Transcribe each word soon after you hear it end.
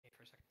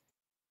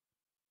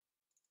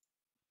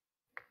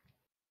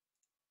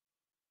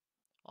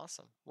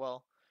Awesome.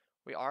 Well,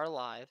 we are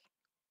live,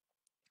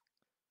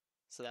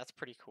 so that's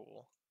pretty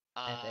cool.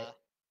 Epic.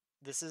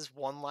 This is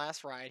one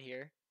last ride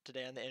here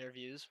today on the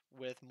interviews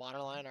with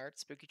Modern Lion Art,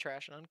 Spooky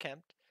Trash, and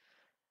Unkempt.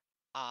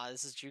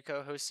 This is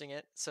Juco hosting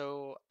it.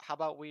 So how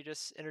about we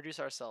just introduce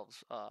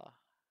ourselves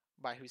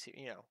by who's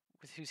here,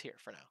 with who's here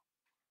for now.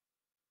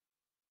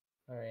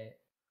 Alright.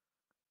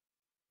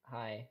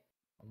 Hi.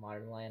 I'm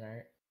Modern Lion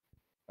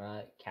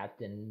Art.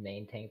 Captain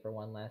main tank for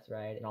one last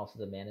ride, and also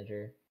the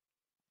manager.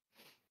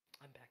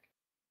 I'm back.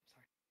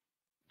 Sorry.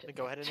 Then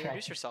go ahead and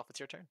introduce yourself. It's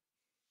your turn.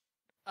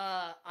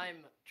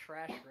 I'm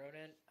Trash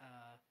Rodent.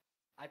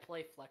 I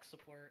play flex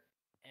support,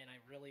 and I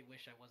really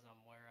wish I was on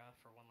Moira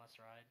for one last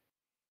ride.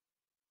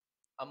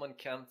 I'm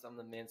Unkempt. I'm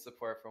the main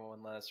support for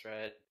One Last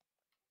Ride.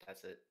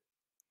 That's it.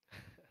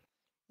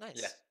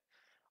 Nice. Yeah.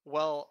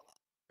 Well,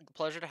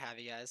 pleasure to have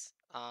you guys.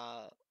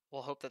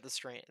 We'll hope that this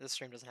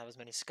stream doesn't have as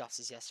many scuffs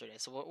as yesterday,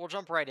 so we'll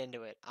jump right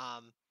into it.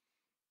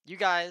 You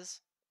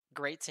guys,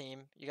 great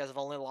team. You guys have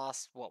only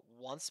lost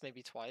once,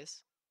 maybe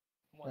twice.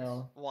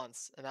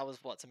 Once, and that was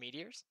to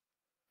Meteors.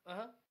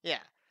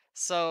 Yeah.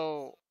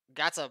 So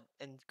that's an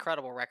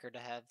incredible record to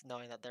have,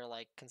 knowing that they're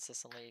like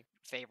consistently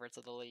favorites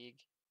of the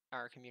league,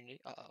 our community.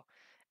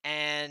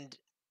 And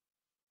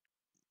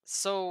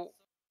so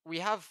we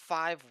have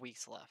 5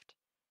 weeks left.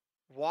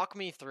 Walk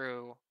me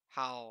through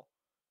how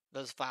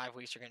those 5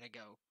 weeks are gonna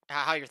go.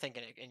 How you're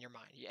thinking it in your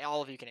mind.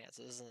 All of you can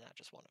answer. This isn't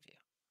just one of you.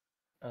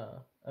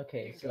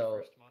 Okay.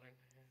 So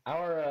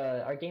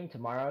our game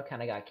tomorrow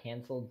kind of got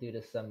canceled due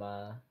to some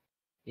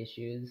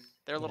issues.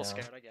 They're a little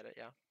scared. I get it.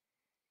 Yeah.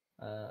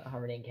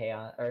 Harmony and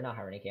Chaos, or not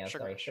Harmony and Chaos,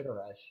 Sugar Rush. Sugar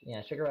Rush.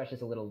 Yeah, Sugar Rush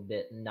is a little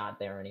bit not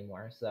there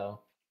anymore,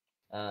 so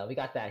we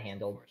got that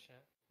handled.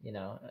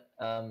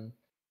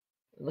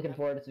 Looking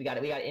forward to we got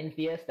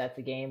Infius. That's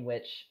a game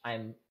which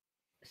I'm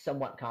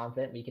somewhat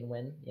confident we can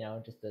win.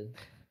 Just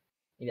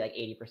maybe like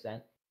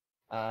 80%.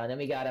 Then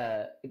we got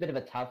a bit of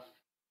a tough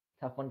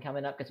one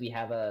coming up because we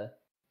have a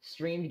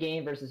streamed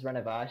game versus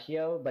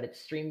Renovatio, but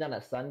it's streamed on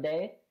a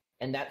Sunday,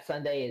 and that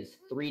Sunday is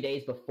 3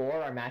 days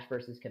before our match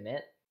versus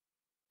Commit.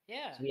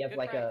 Yeah. So we have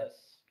like a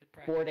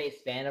 4-day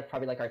span of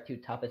probably like our 2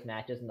 toughest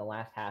matches in the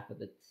last half of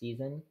the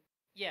season.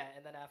 Yeah,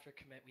 and then after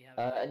Commit we have.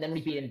 And then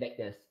we beat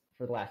Invictus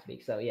for the last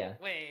week. So yeah.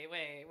 Wait.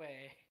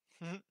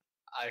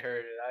 I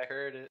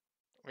heard it.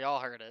 We all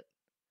heard it.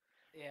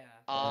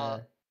 Yeah.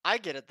 I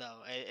get it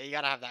though. You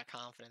gotta have that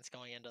confidence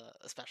going into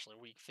especially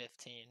week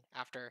 15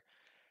 after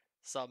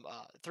some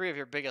 3 of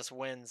your biggest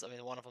wins. I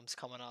mean, one of them's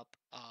coming up,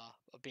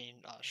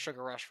 being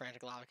Sugar Rush,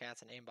 Frantic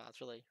Lava-Cats, and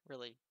Aimbots.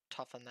 Really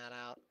toughen that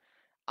out.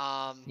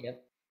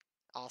 Yep.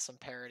 Awesome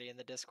parody in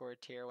the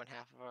Discord tier when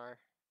half of our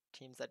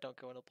teams that don't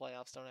go into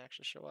playoffs don't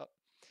actually show up.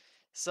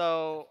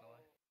 So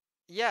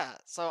yeah,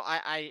 so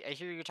I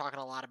hear you talking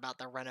a lot about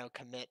the Reno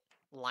Commit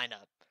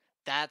lineup.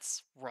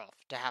 That's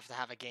rough to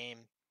have a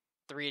game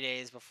 3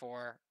 days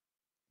before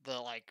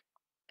the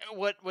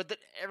what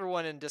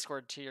everyone in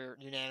Discord tier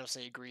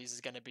unanimously agrees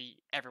is going to be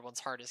everyone's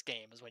hardest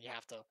game is when you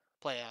have to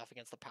play off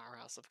against the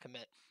powerhouse of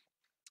Commit.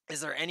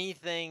 Is there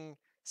anything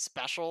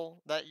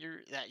special that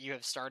you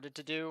have started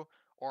to do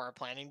or are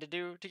planning to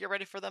do to get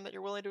ready for them that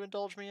you're willing to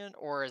indulge me in,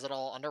 or is it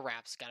all under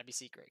wraps? Got to be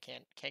secret.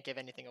 Can't give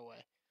anything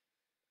away.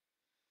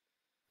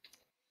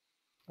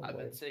 I've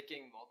been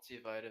taking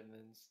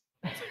multivitamins.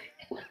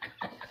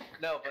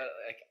 No, but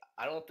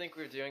I don't think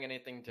we're doing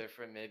anything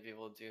different. Maybe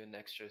we'll do an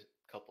extra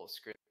couple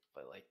scripts,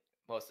 but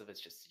most of it's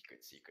just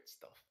secret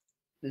stuff.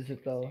 Is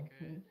it though?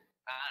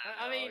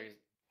 I mean,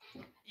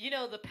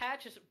 the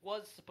patch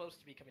was supposed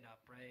to be coming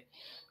up, right?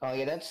 Oh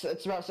yeah, that's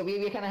rough. So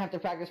we kind of have to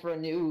practice for a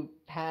new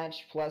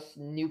patch plus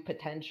new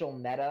potential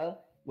meta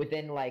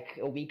within like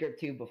a week or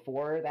 2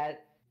 before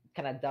that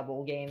kind of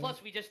double game.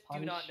 Plus, we just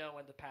do not know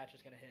when the patch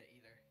is going to hit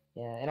either.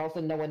 Yeah, and also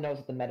no one knows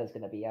what the meta is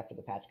going to be after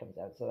the patch comes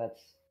out, so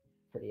that's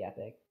pretty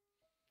epic.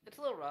 It's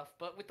a little rough,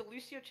 but with the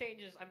Lucio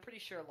changes, I'm pretty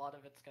sure a lot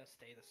of it's going to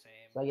stay the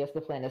same. So I guess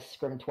the plan is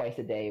scrim twice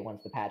a day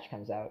once the patch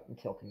comes out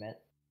until Commit.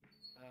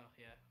 Oh,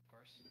 yeah, of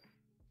course.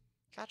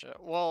 Gotcha.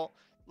 Well,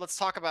 let's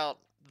talk about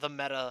the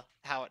meta,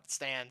 how it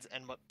stands,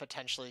 and what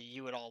potentially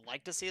you would all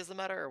like to see as the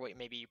meta, or what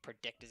maybe you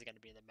predict is going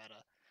to be the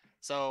meta.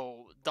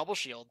 So, Double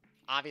Shield,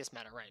 obvious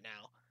meta right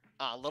now.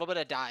 A little bit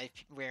of dive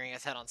rearing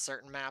its head on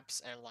certain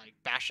maps, and like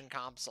Bastion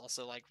comps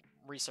also like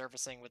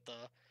resurfacing with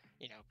the,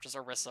 just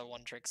Orisa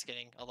one tricks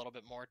getting a little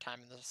bit more time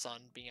in the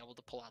sun, being able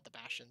to pull out the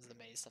Bastions, the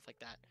Maze, stuff like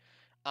that.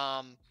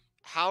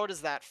 How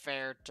does that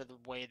fare to the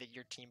way that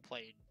your team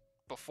played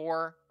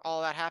before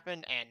all that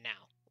happened and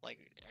now? Like,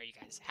 are you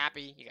guys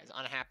happy? You guys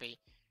unhappy?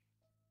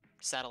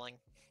 Settling?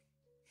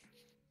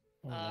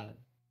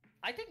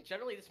 I think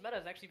generally this meta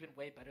has actually been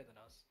way better than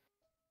us.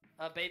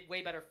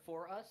 Way better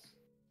for us.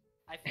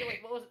 I feel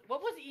like what was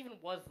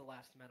the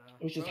last meta?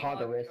 It was just Hog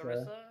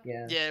Orisa.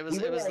 Yeah. Yeah, it was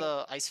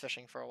the ice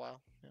fishing for a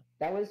while. Yeah.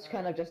 That was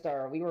kind of just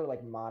we were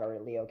like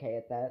moderately okay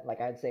at that.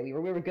 Like I'd say we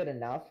were good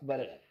enough,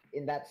 but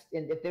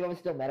if they were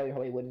still meta, we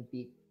probably wouldn't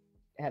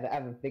have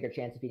a bigger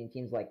chance of beating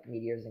teams like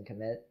Meteors and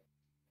Commit.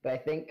 But I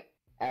think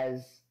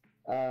as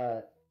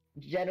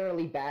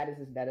generally bad as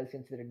this meta is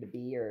considered to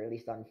be, or at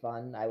least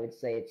unfun, I would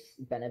say it's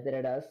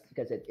benefited us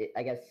because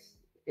I guess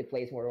it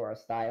plays more to our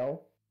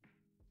style.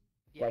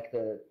 Yeah. Like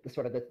the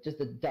sort of just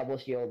the double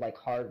shield, like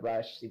hard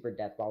rush, super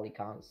death volley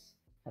comps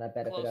kind of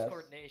benefit Close us.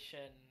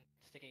 coordination,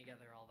 sticking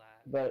together, all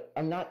that. But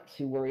I'm not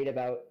too worried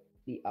about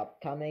the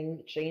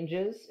upcoming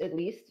changes, at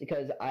least,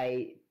 because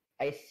I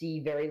see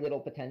very little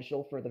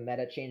potential for the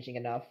meta changing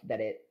enough that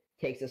it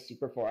takes us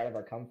super far out of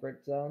our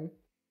comfort zone.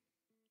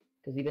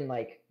 Because we've been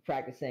like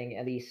practicing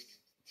at least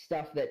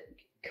stuff that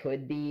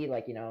could be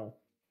like,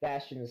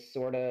 Bastion's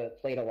sort of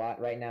played a lot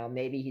right now.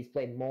 Maybe he's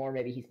played more,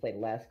 maybe he's played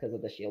less because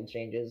of the shield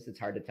changes. It's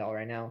hard to tell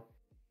right now.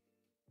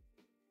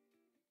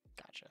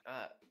 Gotcha.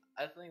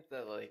 I think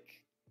that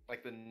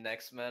like the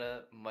next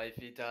meta might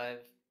be dive,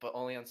 but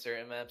only on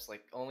certain maps,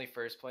 like only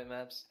first point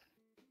maps,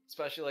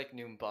 especially like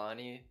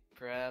Numbani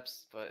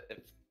perhaps. But if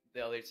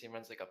the other team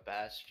runs like a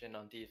Bastion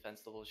on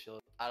defense double shield,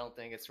 I don't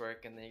think it's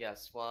working. Then you gotta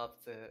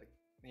swap to,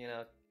 you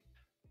know,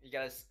 you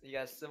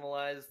gotta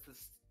symbolize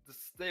to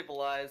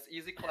stabilize,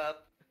 easy clap.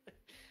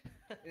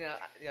 Yeah,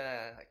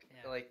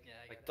 like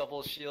I get it.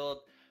 double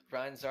shield,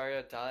 Ryan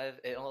Zarya dive.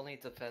 It only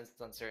depends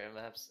on certain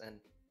maps and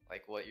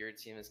like what your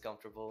team is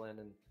comfortable in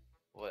and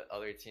what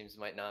other teams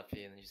might not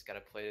be, and you just gotta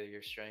play to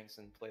your strengths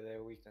and play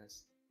their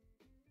weakness.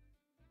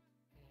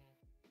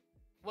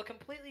 What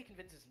completely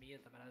convinces me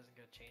that the meta isn't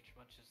going to change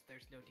much is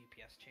there's no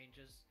DPS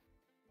changes.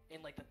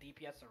 And like the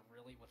DPS are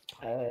really what's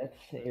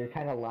You're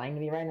kind of lying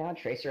to me right now.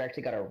 Tracer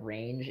actually got a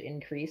range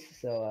increase,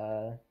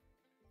 so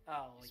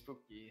Oh, like,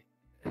 Spooky.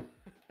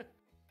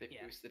 They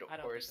yeah, boosted I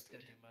don't think it's Horst.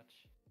 going to do much.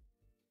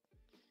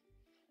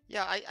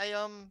 Yeah,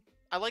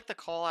 I like the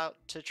call out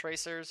to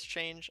Tracer's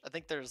change. I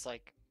think there's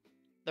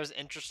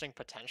interesting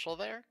potential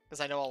there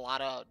because I know a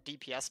lot of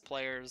DPS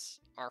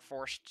players are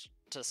forced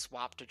to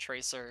swap to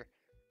Tracer,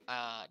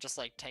 just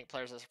like tank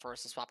players are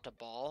forced to swap to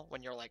Ball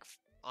when you're like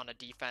on a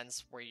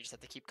defense where you just have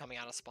to keep coming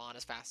out of spawn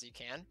as fast as you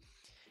can.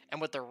 And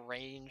with the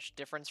range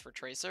difference for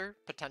Tracer,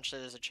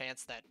 potentially there's a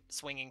chance that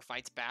swinging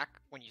fights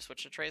back when you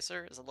switch to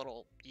Tracer is a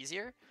little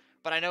easier.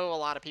 But I know a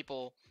lot of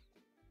people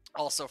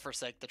also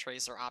forsake the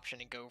Tracer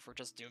option and go for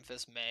just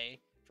Doomfist Mei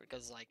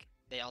because like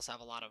they also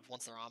have a lot of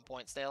once they're on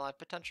point stay alive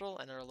potential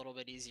and they're a little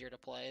bit easier to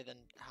play than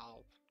how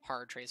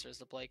hard Tracer is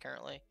to play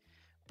currently.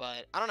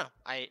 But I don't know.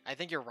 I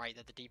think you're right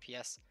that the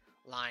DPS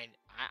line.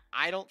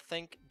 I don't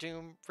think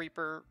Doom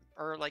Reaper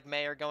or like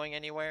Mei are going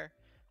anywhere.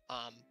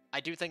 I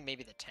do think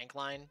maybe the tank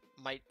line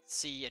might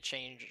see a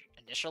change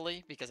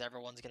initially because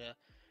everyone's gonna,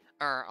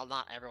 or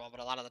not everyone, but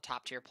a lot of the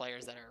top tier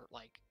players that are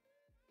like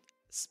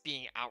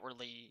being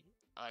outwardly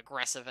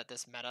aggressive at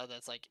this meta.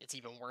 That's like it's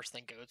even worse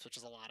than goats, which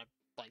is a lot of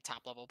like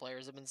top level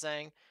players have been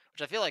saying,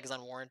 which I feel like is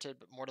unwarranted.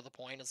 But more to the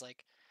point is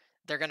like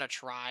they're gonna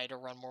try to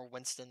run more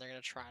Winston, they're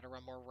gonna try to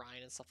run more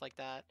Ryan and stuff like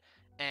that,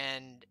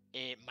 and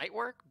it might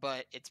work,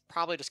 but it's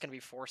probably just gonna be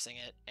forcing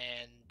it,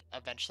 and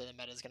eventually the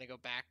meta is gonna go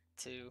back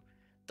to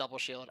double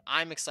shield.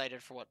 I'm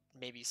excited for what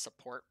maybe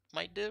support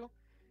might do,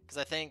 because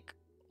I think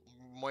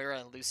Moira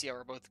and Lucio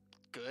are both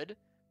good,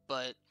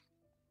 but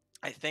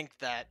I think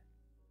that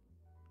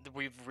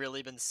we've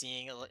really been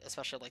seeing,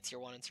 especially like tier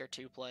 1 and tier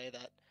 2 play,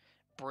 that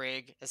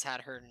Brig has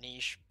had her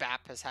niche,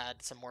 Bap has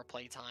had some more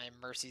playtime,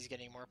 Mercy's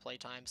getting more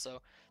playtime,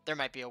 so there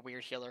might be a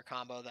weird healer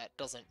combo that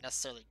doesn't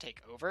necessarily take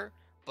over,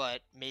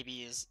 but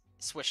maybe is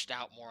switched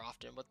out more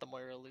often with the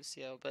Moira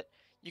Lucio. But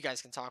you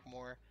guys can talk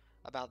more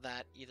about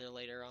that either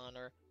later on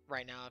or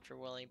right now if you're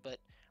willing. But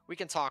we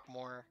can talk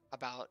more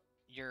about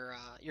your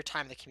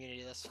time in the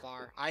community thus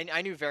far.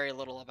 I knew very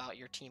little about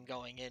your team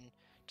going in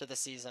to the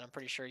season. I'm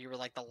pretty sure you were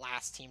like the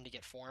last team to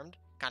get formed,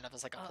 kind of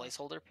as like a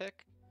placeholder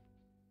pick.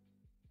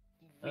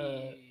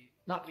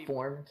 Not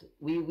formed.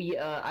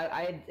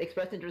 I had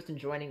expressed interest in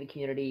joining the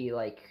community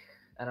like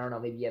I don't know,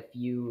 maybe a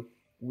few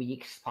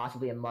weeks,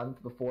 possibly a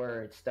month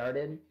before it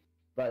started.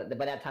 But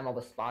by that time, all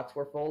the spots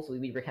were full, so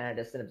we were kind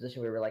of just in a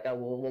position where we were like, oh,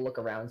 we'll look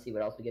around and see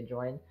what else we can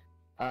join.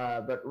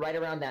 But right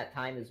around that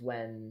time is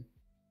when,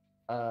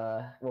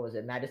 what was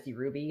it, Majesty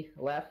Ruby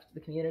left the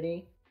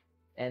community,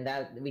 and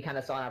that we kind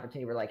of saw an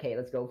opportunity. We're like, hey,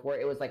 let's go for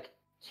it. It was like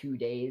 2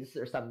 days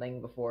or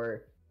something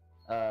before,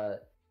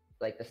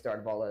 like the start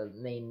of all the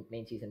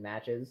main season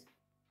matches.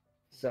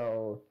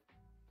 So,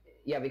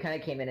 yeah, we kind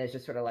of came in as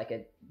just sort of like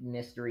a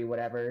mystery,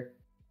 whatever,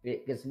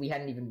 because we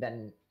hadn't even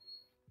been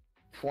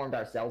formed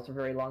ourselves for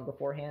very long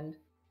beforehand.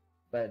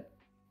 But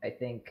I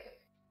think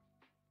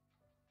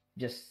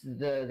just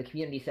the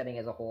community setting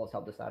as a whole has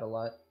helped us out a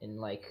lot in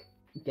like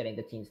getting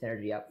the team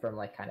synergy up from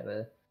like kind of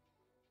a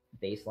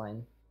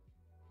baseline.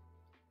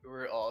 We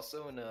were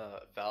also in a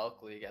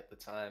Valk League at the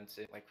time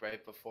too, like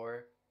right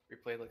before we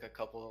played like a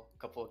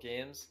couple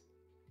games,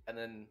 and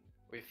then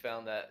we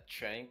found that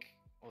Trank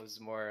was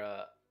more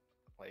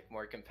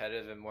more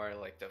competitive and more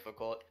like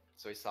difficult.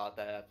 So we saw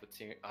that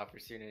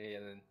opportunity,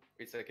 and then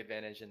we took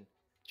advantage and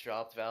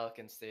dropped Valk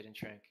and stayed in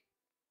Trank.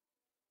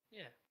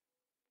 Yeah,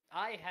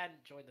 I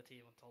hadn't joined the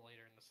team until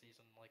later in the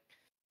season. Like,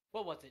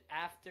 what was it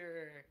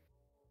after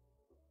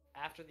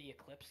the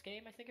Eclipse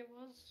game? I think it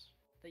was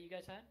that you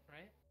guys had,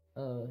 right?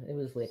 Oh, it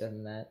was later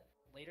than that.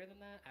 later than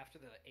that, after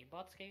the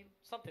aimbots game,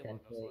 something along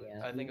those Potentially,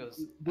 lines. yeah. I think it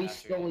was We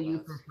after stole you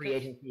Aimbots. from free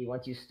agency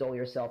once you stole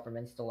yourself from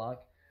Instalock.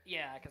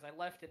 Yeah, because I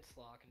left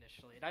Inslock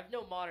initially, and I've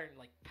known Modern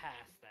like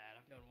past that.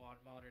 I've known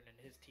Modern and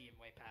his team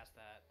way past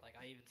that. Like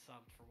I even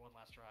subbed for One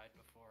Last Ride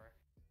before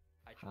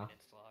I joined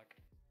Inslock.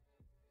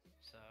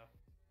 So,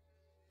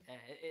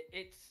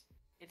 it's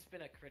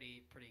been a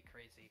pretty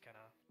crazy kind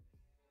of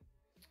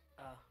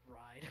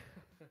ride.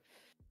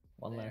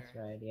 One last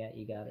There. ride. Yeah,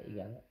 you got it. You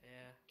got it.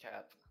 Yeah.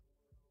 Cap.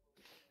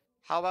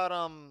 How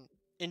about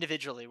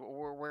individually?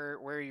 Where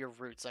are your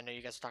roots? I know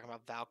you guys were talking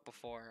about Valk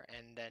before,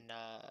 and then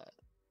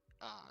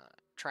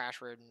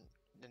Trash Road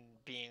and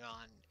being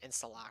on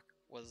Instalock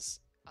was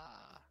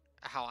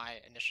how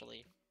I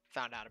initially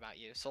found out about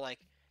you. So like,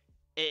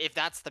 if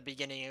that's the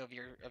beginning of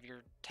your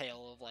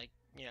tale of like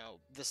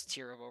this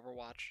tier of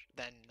Overwatch,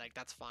 then like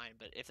that's fine.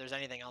 But if there's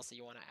anything else that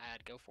you want to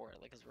add, go for it.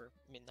 Like, cause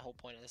the whole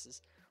point of this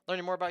is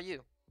learning more about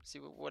you. See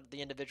what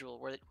the individual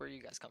where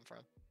you guys come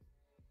from.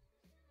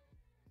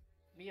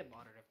 Me and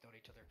Modern have known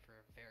each other for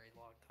a very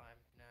long time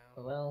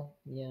now. Well,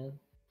 yeah.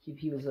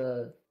 He was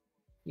a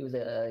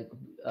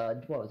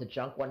what was a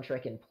junk one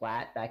trick in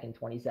Plat back in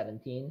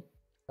 2017,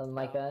 something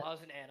like that. I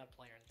was an Ana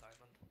player in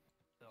Diamond.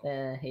 So.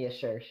 Yeah,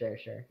 sure.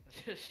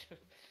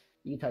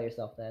 You tell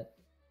yourself that.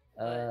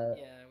 But,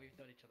 yeah, we've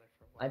known each other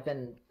for a while. I've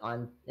been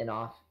on and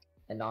off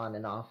and on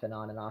and off and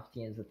on and off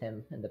teams with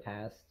him in the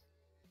past.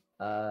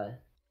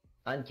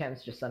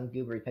 Unkemp's just some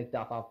goober he picked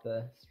off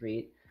the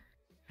street.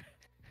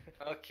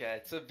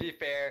 Okay, to be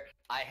fair,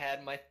 I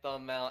had my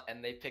thumb out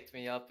and they picked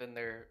me up in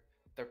their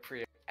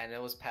Prius, and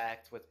it was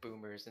packed with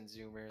boomers and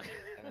zoomers,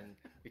 and then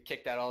we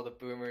kicked out all the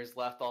boomers,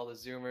 left all the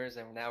zoomers,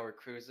 and now we're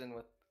cruising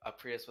with a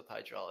Prius with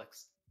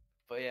hydraulics.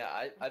 But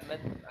yeah, I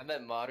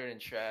met Modern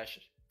and Trash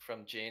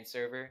from Jane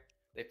server.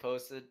 They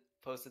posted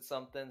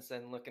something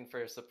saying looking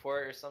for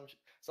support or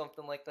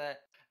something like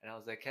that, and I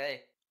was like,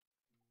 hey,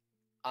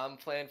 I'm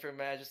playing for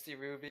Majesty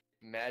Ruby.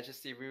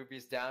 Majesty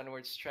Ruby's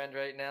downwards trend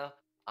right now.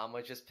 I'm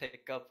gonna just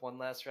pick up One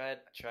Last Ride.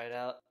 I tried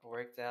out,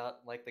 worked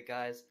out, like the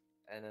guys,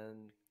 and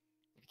then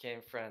became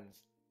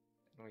friends.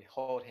 And we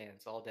hold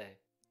hands all day.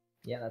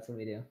 Yeah, that's what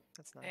we do.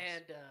 That's nice.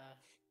 And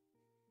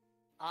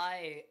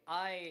I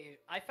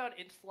found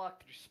Instalock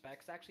through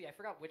Specs. Actually, I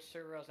forgot which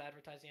server I was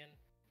advertising in.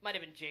 Might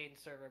have been Jane's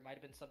server. Might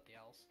have been something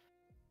else.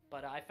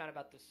 But I found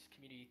about this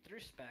community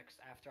through Specs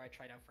after I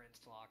tried out for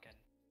Instalock, and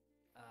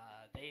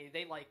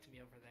they liked me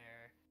over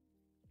there.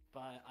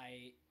 But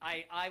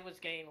I was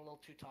getting a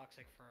little too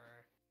toxic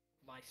for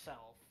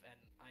myself, and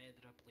I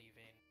ended up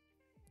leaving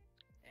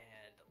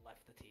and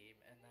left the team.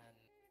 And then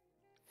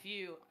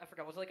I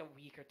forgot, it was like a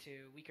week or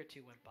two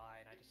went by,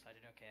 and I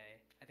decided, okay,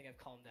 I think I've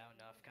calmed down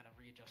enough, kind of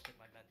readjusted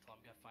my mental,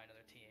 I'm gonna find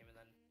another team. And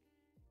then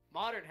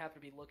Modern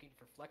happened to be looking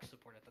for flex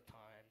support at the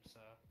time, so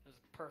it was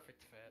a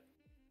perfect fit.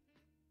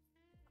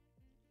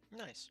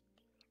 Nice.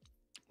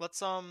 Let's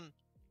talk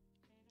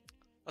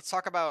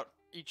about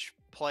each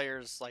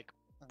player's like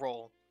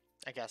role,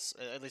 I guess,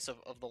 at least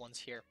of the ones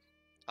here.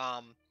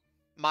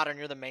 Modern,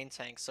 you're the main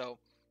tank, so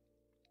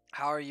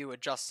how are you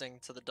adjusting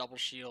to the double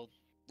shield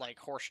like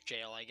horse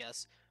jail, I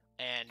guess?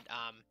 And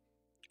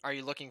are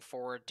you looking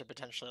forward to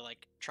potentially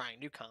like trying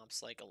new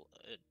comps like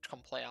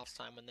come playoffs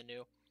time when the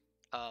new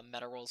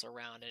meta rolls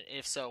around? And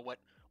if so, what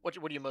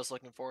are you most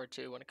looking forward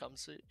to when it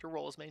comes to your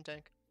role as main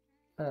tank?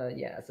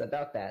 Yeah, so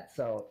about that.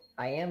 So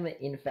I am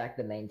in fact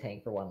the main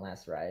tank for One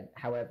Last Ride.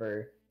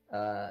 However,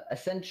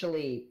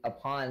 essentially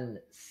upon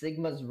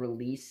Sigma's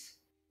release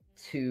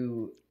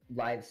to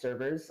live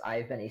servers,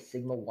 I've been a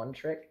Sigma one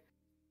trick,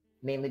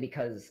 mainly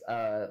because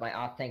my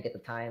off tank at the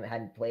time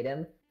hadn't played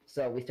him.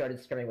 So we started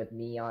scrimming with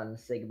me on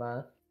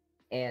Sigma,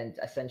 and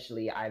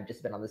essentially I've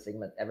just been on the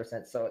Sigma ever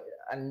since. So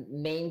I'm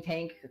main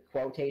tank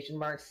quotation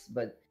marks,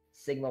 but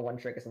Sigma one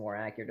trick is a more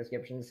accurate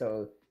description.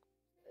 So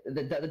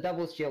the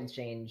double shield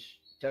change,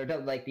 or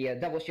the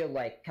double shield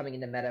like coming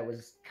into meta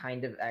was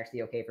kind of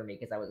actually okay for me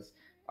because I was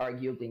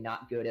arguably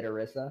not good at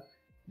Orisa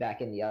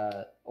back in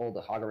the old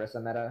Hog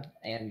Orisa meta,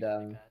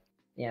 and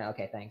yeah,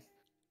 okay, thanks.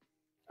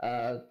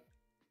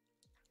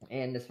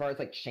 And as far as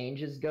like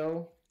changes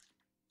go,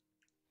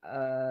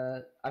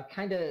 I'm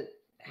kind of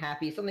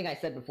happy. Something I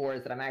said before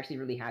is that I'm actually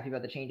really happy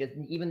about the changes,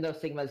 even though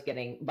Sigma's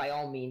getting by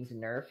all means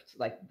nerfed,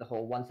 like the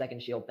whole 1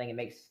 second shield thing. It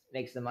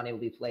makes them unable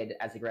to be played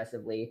as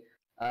aggressively.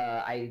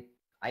 I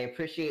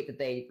appreciate that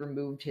they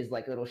removed his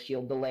like little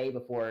shield delay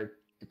before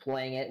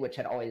deploying it, which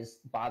had always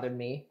bothered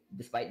me,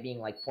 despite being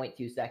like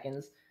 0.2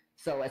 seconds.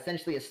 So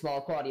essentially, a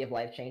small quality of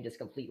life change is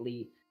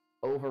completely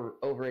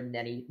over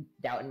any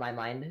doubt in my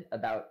mind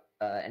about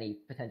any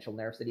potential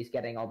nerfs that he's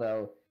getting.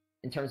 Although,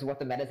 in terms of what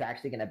the meta is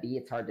actually going to be,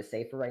 it's hard to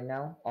say for right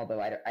now. Although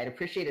I'd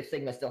appreciate if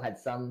Sigma still had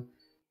some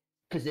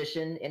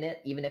position in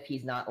it, even if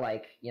he's not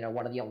like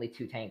one of the only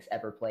 2 tanks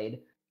ever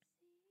played.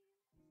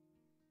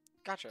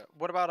 Gotcha.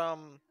 What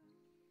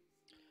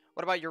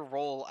about your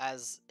role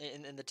as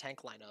in the tank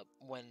lineup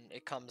when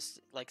it comes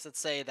like, let's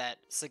say that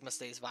Sigma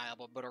stays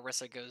viable, but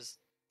Orisa goes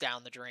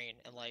down the drain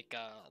and like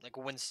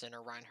Winston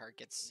or Reinhardt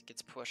gets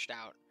pushed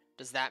out?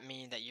 Does that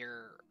mean that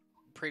you're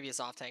previous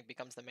off tank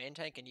becomes the main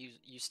tank and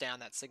you stay on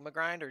that Sigma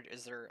grind, or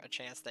is there a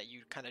chance that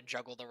you kind of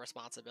juggle the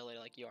responsibility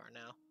like you are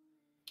now?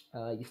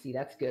 You see,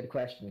 that's a good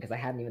question because I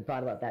hadn't even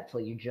thought about that till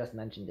you just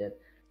mentioned it.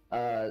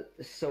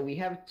 So we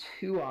have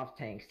two off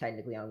tanks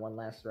technically on One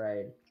Last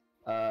Ride.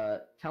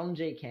 Talon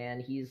J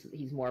can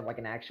he's more of like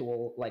an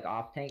actual like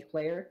off tank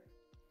player.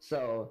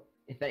 So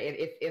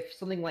if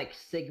something like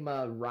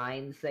Sigma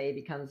Rhine say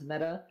becomes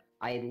meta,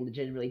 I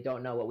legitimately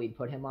don't know what we'd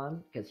put him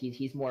on because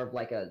he's more of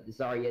like a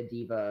Zarya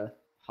Diva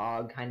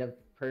Hog kind of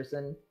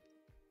person.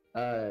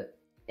 And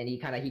he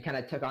kind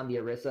of took on the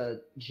Orisa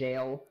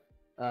jail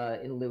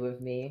in lieu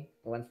of me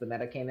once the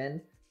meta came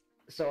in.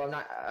 So I'm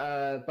not.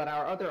 But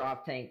our other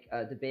off tank,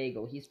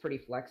 Debagle, he's pretty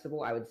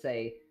flexible. I would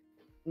say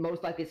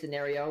most likely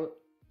scenario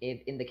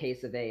in the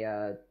case of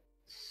a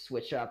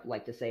switch up,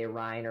 like to say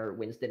Ryan or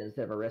Winston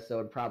instead of Orisa,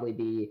 would probably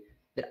be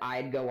that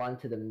I'd go on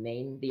to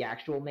the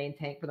actual main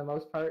tank for the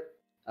most part,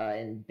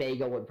 and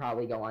Bagel would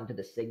probably go on to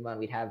the Sigma, and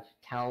we'd have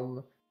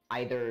Telm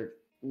either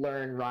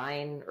learn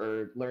Ryan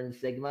or learn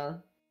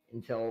Sigma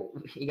until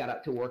he got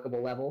up to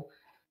workable level.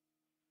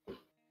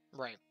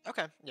 Right.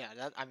 Okay.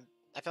 Yeah.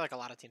 I feel like a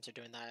lot of teams are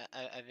doing that.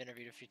 I've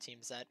interviewed a few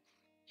teams that,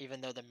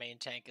 even though the main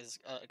tank is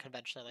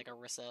conventionally like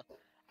Orisa,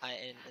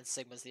 and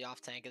Sigma's the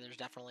off tank, and there's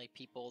definitely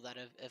people that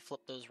have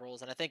flipped those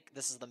roles. And I think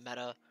this is the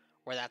meta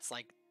where that's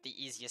like the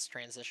easiest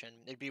transition.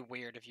 It'd be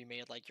weird if you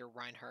made like your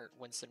Reinhardt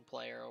Winston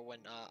player, or when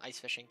Ice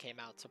Fishing came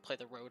out to play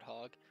the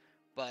Roadhog,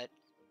 but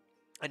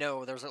I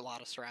know there's a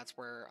lot of strats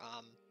where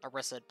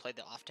Orisa had played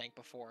the off tank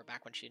before,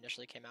 back when she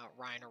initially came out.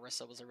 Ryan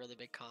Orisa was a really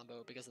big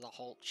combo because of the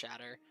Halt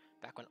Shatter,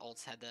 back when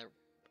ults had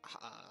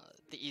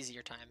the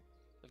easier time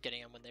of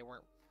getting them when they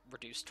weren't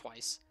reduced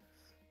twice.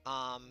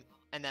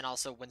 And then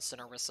also Winston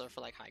Orisa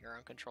for like high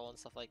ground control and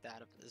stuff like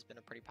that has been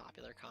a pretty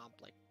popular comp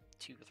like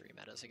 2 to 3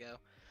 metas ago.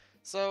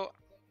 So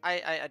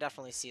I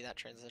definitely see that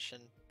transition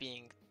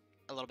being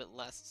a little bit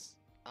less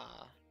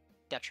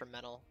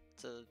detrimental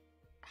to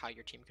how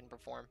your team can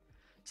perform.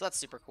 So that's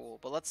super cool.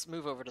 But let's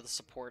move over to the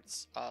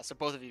supports. So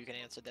both of you can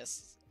answer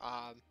this.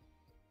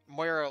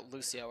 Moira,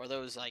 Lucio, are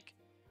those like,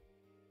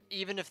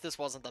 even if this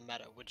wasn't the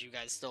meta, would you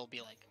guys still be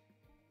like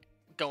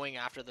going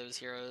after those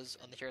heroes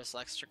on the hero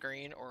select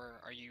screen, or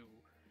are you,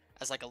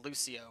 as like a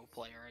Lucio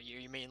player, are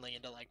you mainly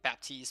into like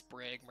Baptiste,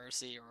 Brig,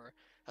 Mercy, or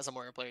as a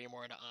Moira player, you're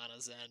more into Ana,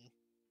 Zen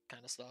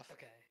kind of stuff?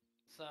 Okay,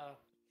 so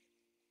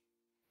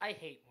I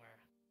hate Moira.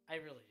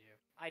 I really do.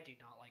 I do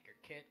not like her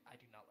kit. I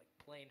do not like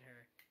playing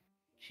her.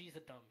 She's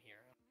a dumb hero.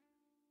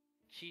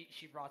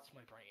 She rots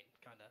my brain,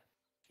 kind of.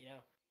 You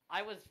know,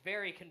 I was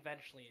very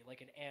conventionally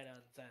like an Ana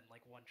and Zen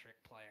like one trick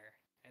player,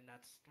 and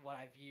that's what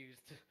I've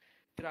used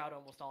throughout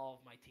almost all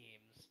of my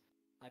teams.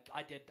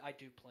 I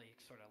do play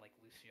sort of like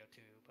Lucio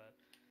too, but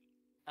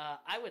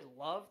I would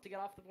love to get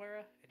off the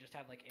Moira and just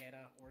have like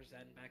Ana or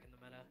Zen back in the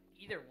meta.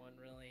 Either one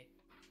really,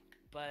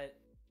 but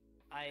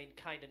I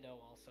kind of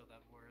know also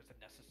that Moira is a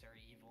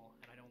necessary evil,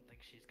 and I don't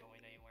think she's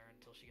going anywhere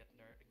until she gets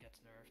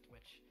nerfed,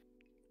 which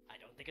I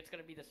don't think it's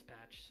gonna be this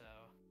patch, so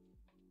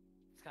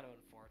it's kind of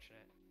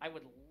unfortunate. I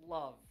would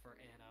love for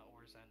Ana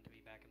or Zen to be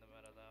back in the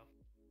meta, though.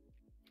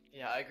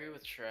 Yeah, I agree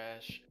with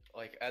Trash.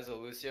 Like, as a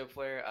Lucio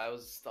player, I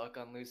was stuck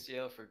on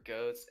Lucio for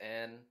goats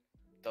and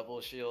double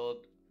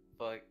shield,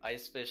 but like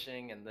ice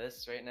fishing and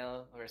this right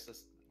now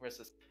versus.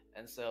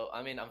 And so,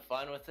 I mean, I'm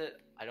fine with it.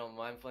 I don't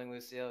mind playing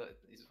Lucio.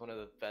 He's one of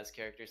the best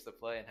characters to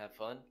play and have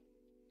fun.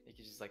 You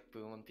can just like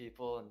boom on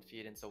people and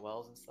feed into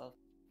wells and stuff.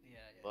 Yeah.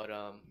 But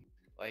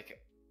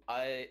like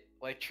I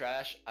like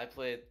Trash. I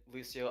played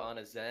Lucio on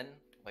a Zen.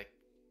 Like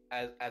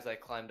as I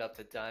climbed up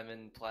to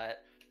Diamond,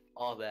 Plat,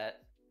 all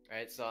that.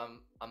 Right. So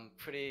I'm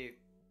pretty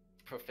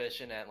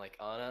proficient at like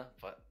Ana,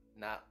 but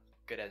not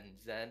good at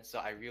Zen. So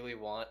I really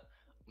want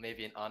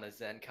maybe an Ana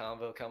Zen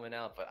combo coming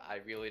out, but I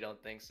really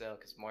don't think so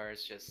because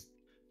Moira's just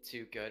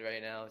too good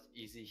right now.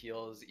 Easy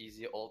heals,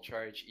 easy ult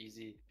charge,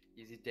 easy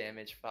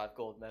damage, 5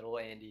 gold medal,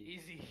 Andy.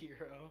 Easy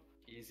hero.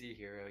 Easy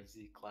hero,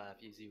 easy clap,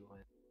 easy win.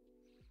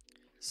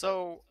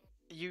 So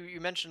you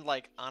mentioned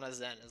like Ana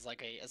Zen as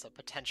like as a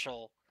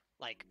potential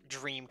like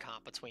dream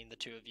comp between the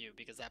two of you,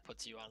 because that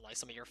puts you on like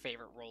some of your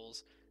favorite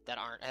roles that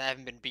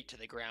haven't been beat to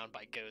the ground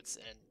by goats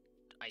and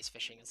ice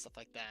fishing and stuff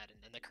like that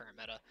in the current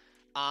meta.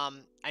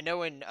 I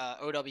know in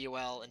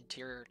OWL and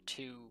tier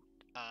 2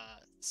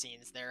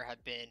 scenes there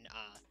have been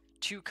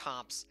 2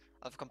 comps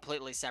of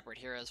completely separate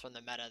heroes from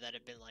the meta that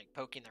have been like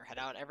poking their head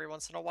out every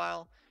once in a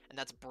while, and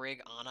that's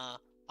Brig, Ana,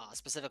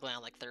 specifically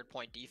on like 3rd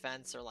point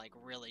defense or like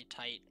really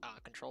tight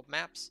controlled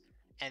maps,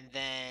 and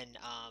then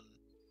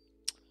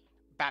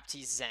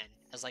Baptiste Zen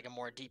as like a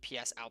more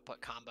DPS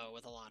output combo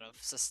with a lot of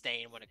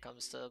sustain when it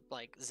comes to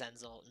like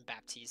Zen's ult and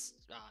Baptiste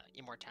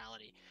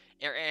immortality.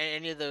 Are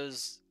any of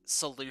those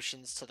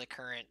solutions to the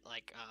current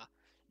like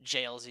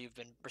jails you've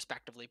been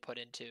respectively put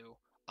into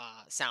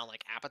sound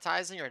like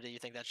appetizing, or do you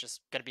think that's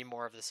just going to be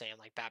more of the same,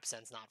 like Bap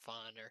Zen's not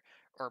fun,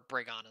 or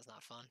Brigon is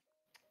not fun?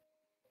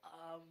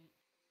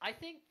 I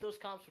think those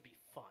comps would be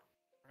fun,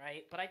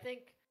 right? But I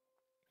think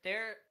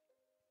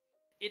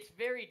it's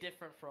very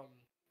different from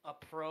a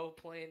pro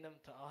playing them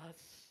to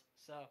us.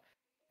 So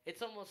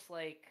it's almost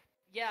like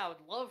yeah, I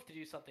would love to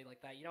do something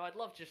like that. I'd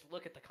love to just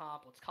look at the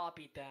comp. Let's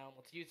copy it down.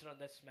 Let's use it on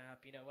this map.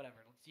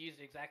 Whatever. Let's use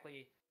it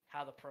exactly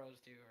how the pros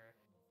do or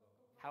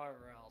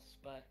however else.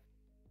 But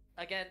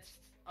against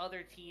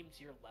other teams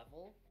your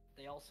level,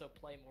 they also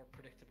play more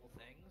predictable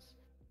things.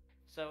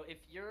 So if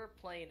you're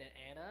playing an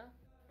Ana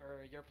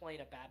or you're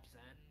playing a Bab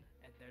Zen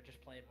and they're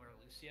just playing Moira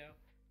Lucio,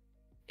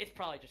 it's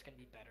probably just going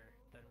to be better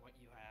than what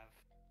you have,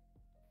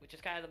 which is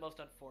kind of the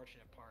most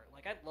unfortunate part.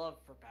 Like, I'd love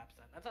for Bab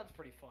Zen. That sounds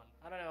pretty fun.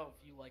 I don't know if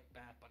you like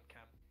Bab on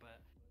Kemp, but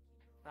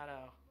I don't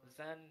know.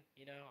 Zen,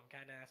 I'm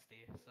kind of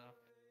nasty, so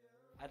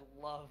I'd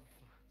love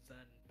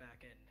Zen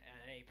back in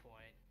at any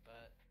point,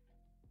 but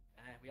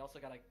we also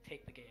got to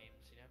take the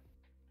games.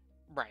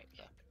 Right.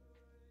 Yeah.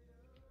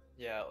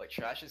 Yeah, like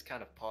Trash is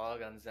kind of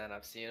pog on Zen.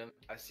 I've seen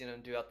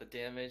him do out the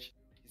damage.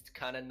 He's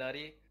kind of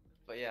nutty,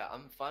 but yeah,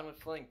 I'm fine with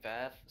playing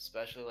Bath,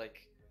 especially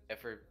like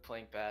if we're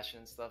playing Bastion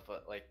and stuff.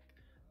 But like,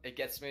 it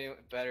gets me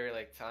better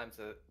like time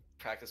to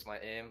practice my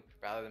aim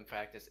rather than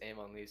practice aim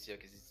on Lucio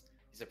because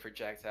he's a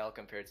projectile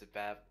compared to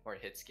Bath or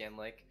hit scan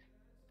like.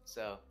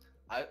 So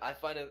I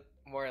find it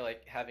more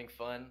like having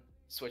fun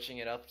switching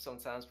it up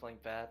sometimes playing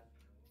Bath.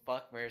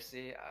 Fuck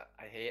Mercy.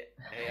 I hate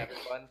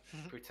everyone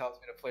who tells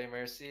me to play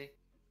Mercy.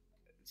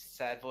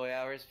 Sad boy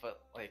hours,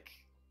 but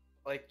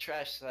like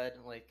Trash said,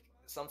 like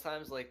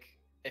sometimes like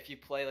if you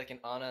play like an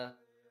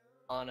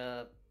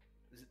Ana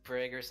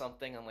Brig or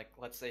something on like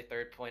let's say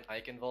third point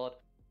Eichenwald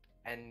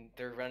and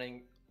they're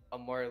running a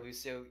Moira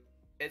Lucio,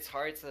 it's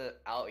hard to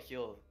out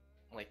heal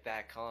like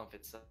that comp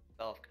itself.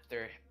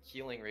 Their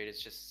healing rate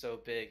is just so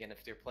big, and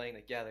if they're playing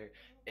together,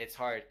 it's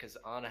hard because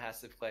Ana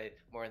has to play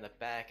more in the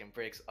back and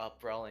Briggs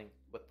up brawling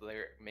with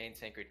their main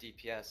tank or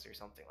DPS or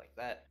something like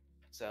that.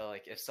 So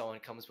like if someone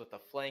comes with a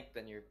flank,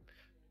 then you're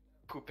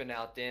pooping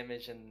out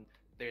damage, and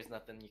there's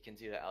nothing you can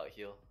do to out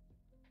heal.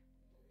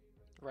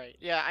 Right.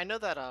 Yeah, I know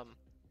that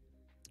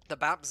the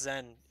Bap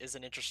Zen is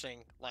an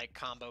interesting like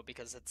combo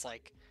because it's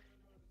like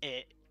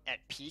it at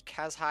peak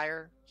has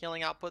higher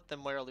healing output than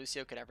Moira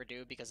Lucio could ever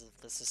do because of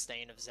the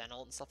sustain of Zen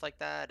ult and stuff like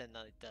that, and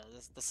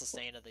the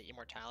sustain of the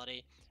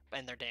immortality,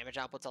 and their damage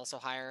output's also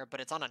higher.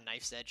 But it's on a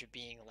knife's edge of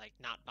being like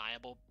not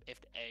viable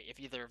if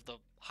either of the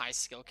high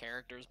skill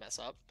characters mess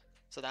up.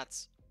 So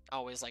that's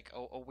always like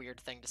a weird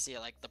thing to see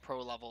at like the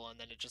pro level, and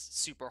then it's just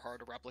super hard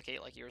to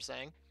replicate, like you were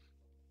saying.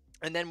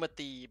 And then with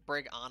the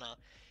Brig Ana,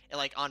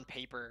 like on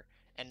paper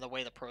and the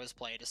way the pros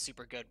play it is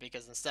super good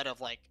because instead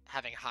of like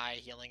having high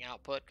healing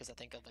output, because I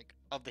think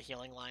of the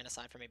healing line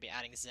aside from maybe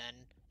adding Zen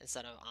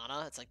instead of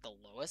Ana, it's like the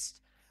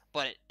lowest.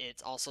 But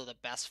it's also the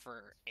best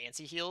for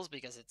anti heals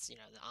because it's the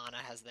Ana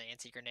has the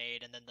anti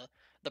grenade, and then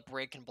the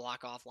Brig can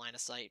block off line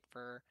of sight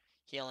for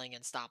healing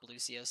and stop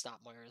Lucio,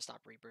 stop Moira,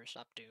 stop Reaper,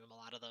 stop Doom. A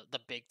lot of the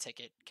big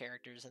ticket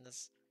characters in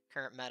this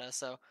current meta.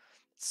 So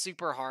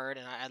super hard,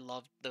 and I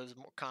love those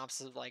comps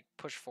to like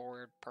push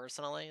forward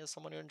personally as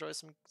someone who enjoys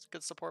some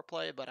good support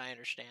play. But I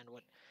understand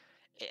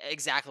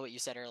exactly what you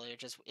said earlier.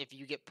 Just if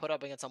you get put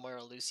up against somewhere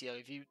or Lucio,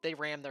 if they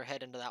ram their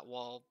head into that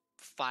wall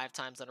 5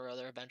 times in a row,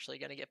 they're eventually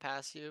going to get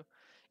past you.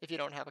 If you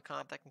don't have a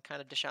comp that can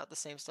kind of dish out the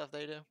same stuff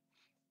they do,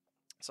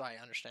 so I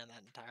understand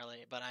that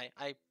entirely. But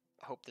I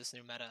hope this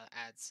new meta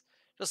adds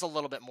just a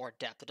little bit more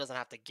depth. It doesn't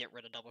have to get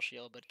rid of double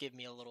shield, but give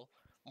me a little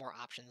more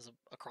options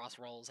across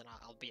roles, and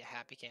I'll be a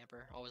happy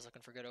camper. Always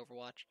looking for good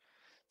Overwatch.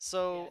 Yeah,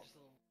 So just a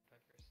little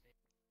diversity.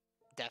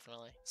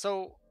 definitely.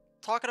 So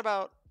talking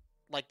about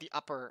like the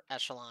upper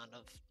echelon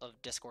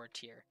of Discord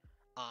tier,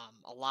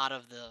 a lot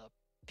of the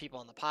people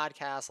on the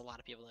podcast, a lot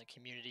of people in the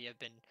community have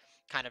been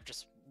kind of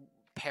just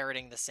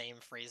parroting the same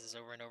phrases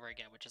over and over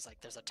again, which is like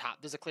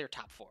there's a clear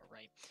top four,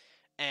 right?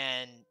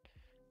 And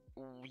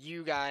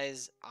you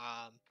guys,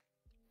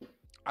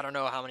 I don't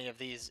know how many of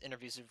these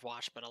interviews you've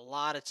watched, but a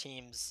lot of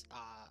teams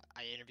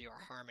I interview are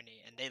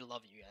Harmony, and they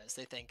love you guys.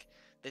 They think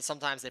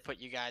sometimes they put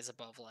you guys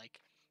above like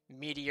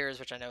Meteors,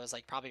 which I know is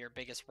like probably your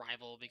biggest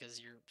rival because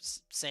you're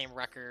same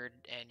record,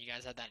 and you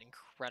guys had that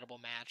incredible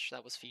match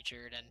that was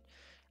featured, and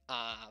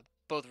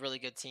both really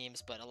good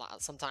teams. But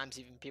sometimes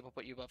even people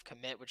put you above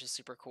Commit, which is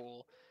super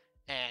cool.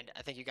 And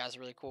I think you guys are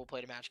really cool.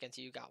 Played a match against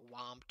you, got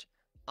whomped.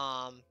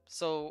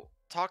 So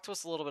talk to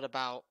us a little bit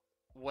about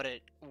what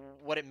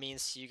it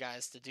means to you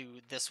guys to do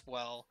this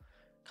well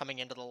coming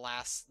into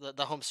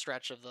the home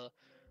stretch of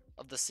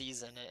the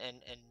season,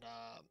 and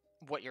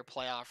what your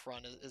playoff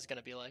run is going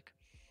to be like.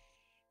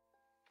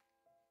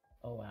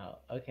 Oh wow.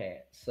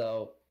 Okay,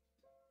 so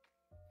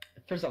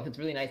first off, it's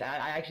really nice.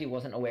 I actually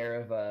wasn't aware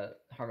of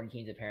Harmony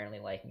Teams apparently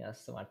liking us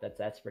so much.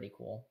 That's pretty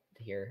cool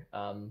to hear.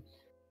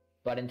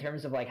 But in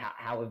terms of like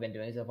how we've been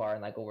doing so far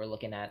and like what we're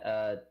looking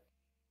at,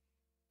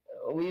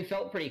 we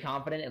felt pretty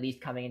confident at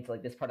least coming into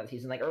like this part of the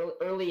season. Like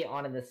early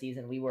on in the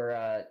season, we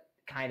were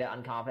kind of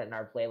unconfident in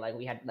our play. Like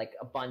we had like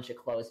a bunch of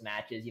close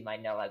matches. You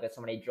might know, like with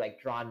so many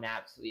like drawn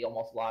maps, we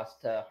almost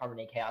lost to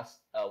Harmony Chaos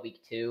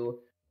week 2.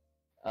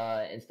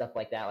 And stuff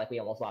like that. Like we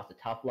almost lost to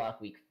Tough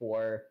Luck week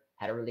 4.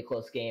 Had a really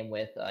close game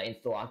with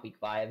Instalock week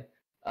 5.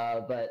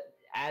 But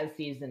as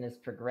season has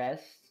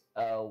progressed,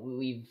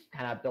 we've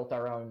kind of built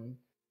our own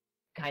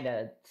kind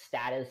of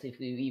status, if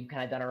we've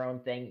kind of done our own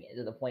thing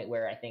to the point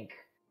where I think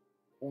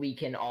we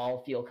can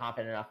all feel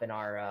confident enough in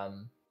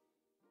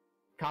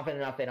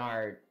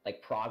our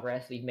like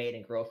progress we've made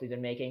and growth we've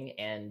been making.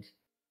 And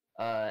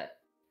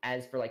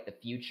as for like the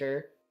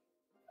future,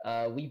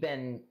 we've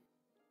been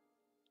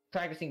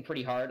practicing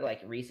pretty hard,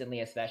 like recently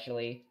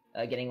especially,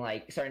 getting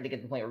like starting to get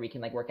to the point where we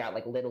can like work out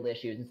like little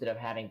issues instead of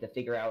having to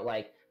figure out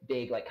like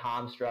big like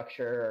comm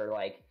structure or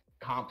like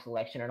comp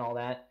selection and all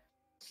that.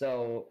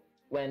 So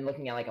when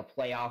looking at like a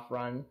playoff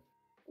run,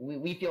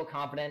 we feel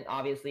confident,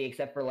 obviously,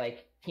 except for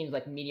like teams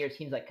like Meteors,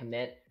 teams like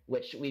Commit,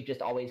 which we've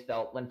just always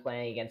felt when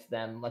playing against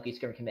them, like we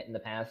scrim Commit in the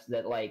past,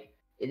 that like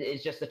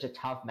it's just such a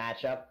tough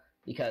matchup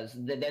because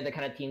they're the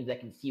kind of teams that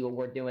can see what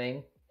we're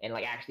doing and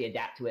like actually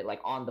adapt to it like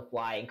on the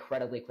fly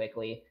incredibly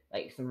quickly,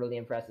 like some really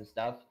impressive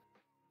stuff.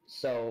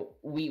 So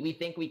we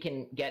think we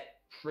can get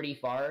pretty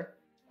far,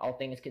 all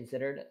things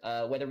considered.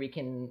 Whether we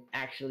can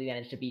actually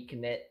manage to beat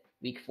Commit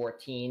week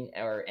 14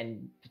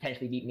 and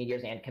potentially beat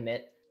Meteors and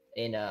Commit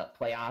in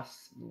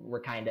playoffs,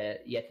 we're kind of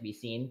yet to be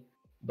seen.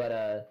 But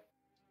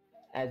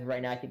as of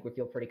right now, I think we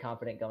feel pretty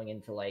confident going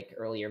into like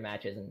earlier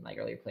matches and like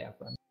earlier playoff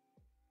runs.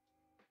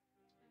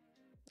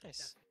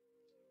 Nice.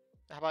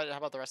 How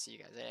about the rest of you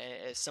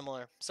guys?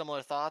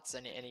 Similar thoughts?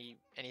 Any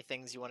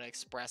things you want to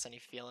express? Any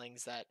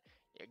feelings that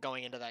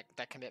going into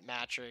that Commit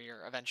match or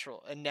your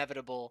eventual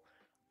inevitable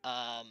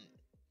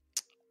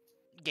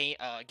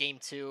game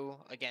 2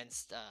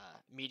 against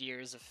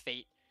Meteors of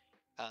Fate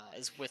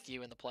is with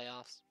you in the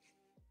playoffs?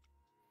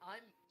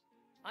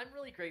 I'm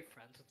really great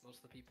friends with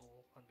most of the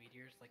people on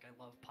Meteors. Like,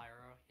 I love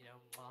Pyro, you know,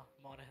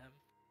 mwah to him.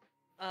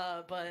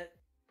 But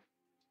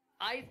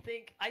I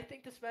think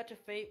this match of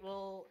Fate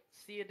will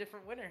see a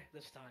different winner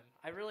this time.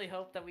 I really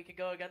hope that we can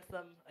go against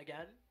them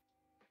again,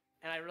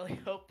 and I really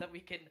hope that we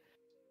can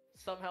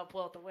somehow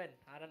pull out the win.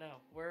 I don't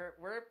know.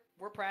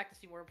 We're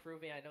practicing, we're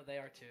improving. I know they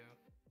are too,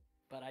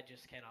 but I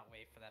just cannot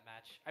wait for that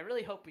match. I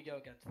really hope we go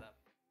against them,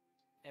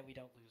 and we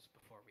don't lose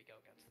before we go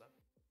against them.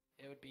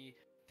 It would be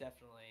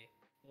definitely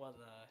one of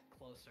the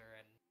closer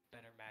and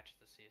better matches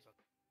this season.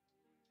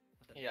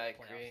 Yeah, I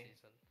agree.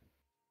 Season.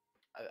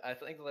 I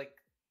think like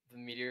the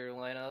Meteor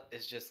lineup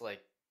is just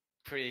like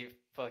pretty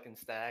fucking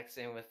stacked.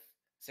 Same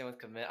with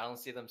Commit. I don't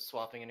see them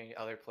swapping any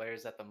other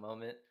players at the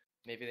moment.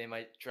 Maybe they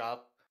might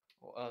drop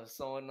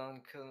someone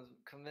on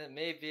Commit.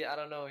 Maybe, I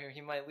don't know. He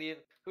might leave.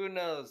 Who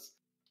knows,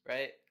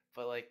 right?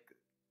 But like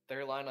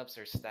their lineups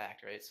are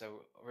stacked, right?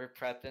 So we're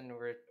prepping.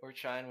 We're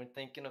trying. We're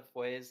thinking of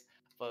ways.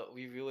 But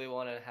we really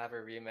want to have a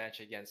rematch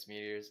against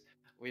Meteors.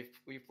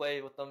 We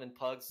play with them in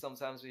pugs.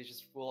 Sometimes we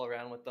just fool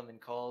around with them in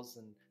calls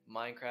and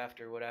Minecraft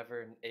or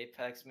whatever, and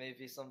Apex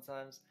maybe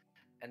sometimes.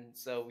 And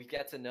so we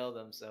get to know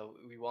them. So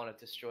we want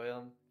to destroy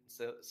them.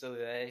 So do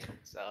they.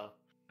 So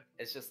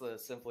it's just a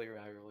simply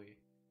rivalry.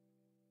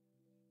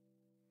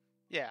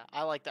 Yeah,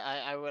 I like that.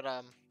 I would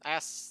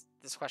ask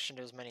this question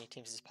to as many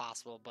teams as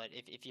possible. But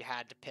if you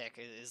had to pick,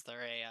 is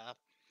there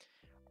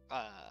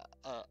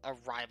a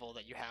rival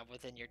that you have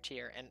within your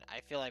tier? And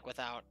I feel like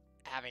without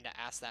having to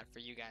ask that for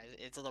you guys,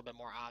 it's a little bit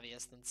more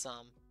obvious than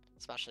some,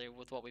 especially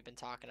with what we've been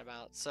talking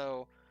about.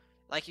 So,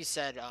 like you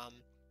said,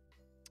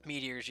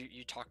 Meteors,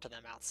 you talk to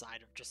them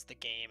outside of just the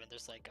game, and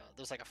there's like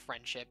a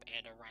friendship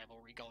and a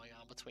rivalry going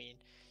on between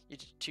you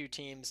two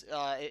teams.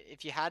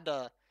 If you had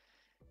to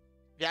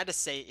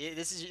say,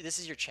 this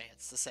is your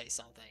chance to say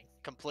something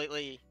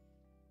completely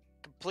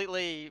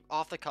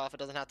off the cuff. It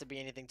doesn't have to be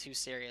anything too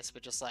serious,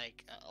 but just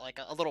like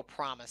a little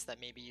promise that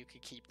maybe you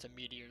could keep to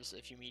Meteors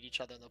if you meet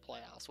each other in the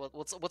playoffs.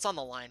 What's on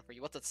the line for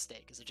you? What's at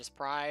stake? Is it just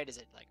pride? Is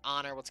it like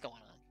honor? What's going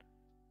on?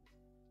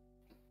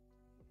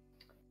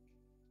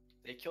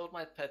 They killed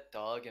my pet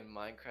dog in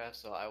Minecraft,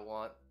 so I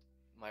want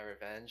my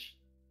revenge.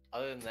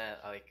 Other than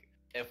that, like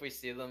if we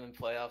see them in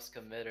playoffs,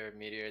 Commit or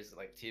Meteors,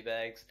 like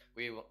teabags,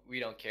 we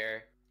don't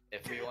care.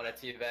 If we want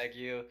to teabag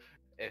you,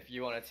 if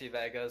you want to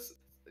teabag us,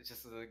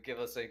 just give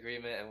us an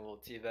agreement and we'll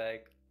teabag.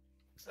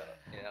 So,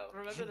 you know.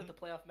 Remember that the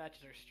playoff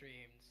matches are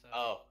streamed. So.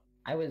 Oh.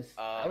 I was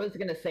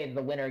gonna say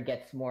the winner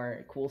gets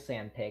more Cool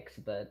Sam picks,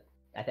 but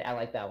I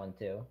like that one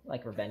too.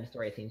 Like revenge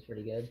story seems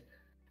pretty good.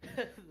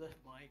 The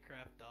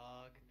Minecraft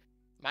dog.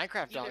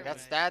 Minecraft dog. Either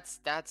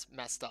That's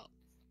messed up.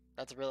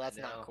 That's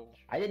not cool.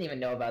 I didn't even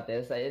know about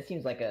this. It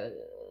seems like a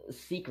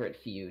secret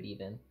feud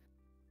even.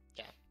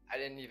 Yeah. I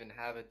didn't even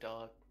have a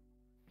dog.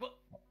 What?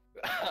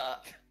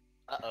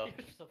 Uh-oh.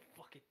 You're so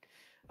fucking...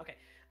 Okay.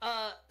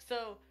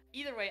 So,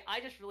 either way,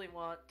 I just really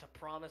want to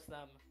promise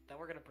them that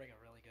we're gonna bring a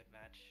really good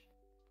match.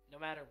 No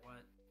matter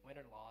what, win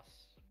or loss,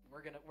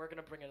 we're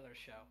gonna bring another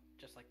show,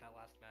 just like that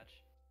last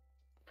match.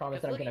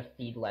 Promise that I'm gonna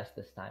feed less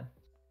this time.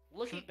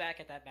 Looking back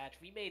at that match,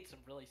 we made some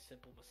really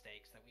simple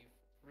mistakes that we've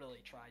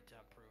really tried to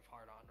improve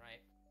hard on,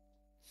 right?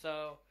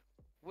 So,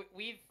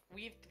 we've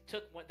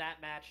took that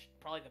match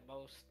probably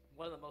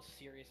one of the most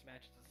serious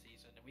matches of the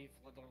season, and we've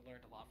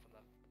learned a lot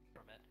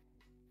from it,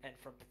 and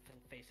from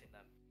facing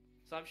them.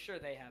 So I'm sure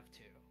they have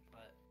too,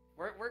 but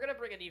we're gonna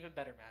bring an even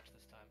better match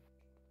this time,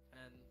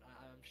 and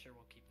I'm sure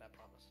we'll keep that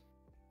promise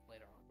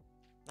later on.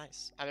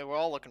 Nice. I mean, we're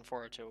all looking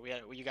forward to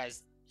it. You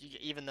guys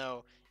even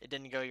though it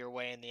didn't go your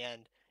way in the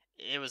end,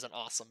 it was an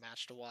awesome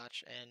match to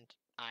watch, and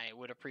I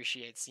would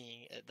appreciate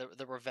seeing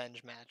the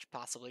revenge match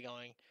possibly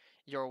going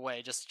your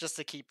way, just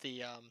to keep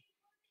the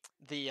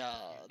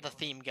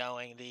theme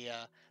going,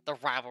 the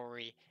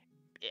rivalry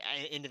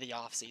into the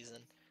off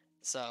season.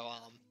 So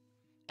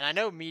and I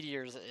know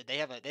Meteors, they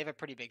have a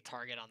pretty big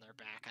target on their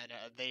back. I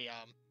know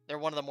they're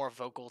one of the more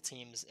vocal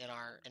teams in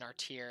our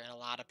tier, and a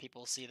lot of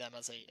people see them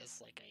as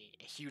like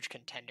a huge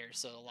contender.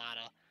 So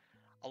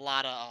a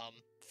lot of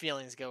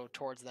feelings go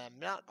towards them.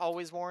 Not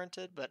always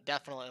warranted, but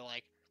definitely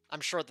like I'm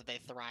sure that they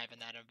thrive in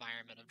that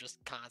environment of just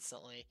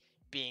constantly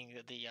being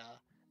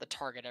the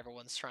target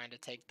everyone's trying to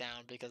take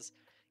down, because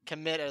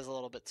commit is a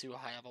little bit too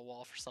high of a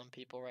wall for some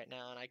people right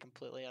now, and I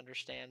completely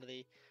understand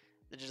the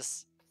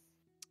just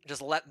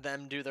let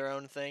them do their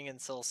own thing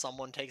until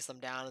someone takes them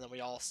down, and then we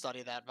all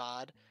study that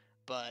VOD.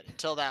 But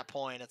until that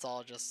point, it's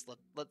all just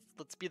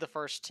let's be the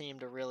first team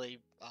to really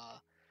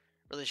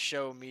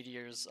show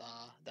Meteors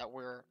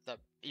that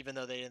even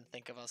though they didn't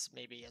think of us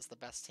maybe as the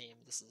best team,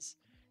 this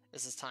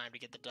is time to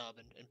get the dub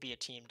and be a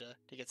team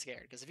to get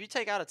scared. Because if you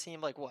take out a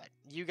team like what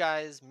you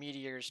guys,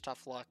 Meteors,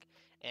 Tough Luck,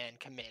 and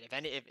Commit,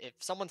 if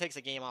someone takes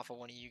a game off of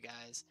one of you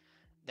guys,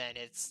 then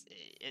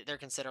they're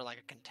considered like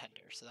a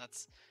contender. So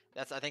that's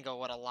I think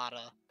what a lot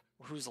of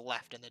who's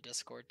left in the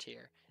Discord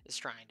tier is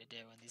trying to do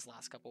in these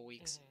last couple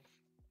weeks.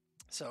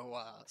 So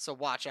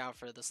watch out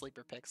for the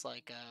sleeper picks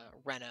like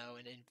Reno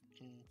and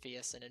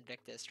Infius and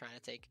Invictus trying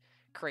to take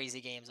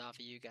crazy games off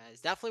of you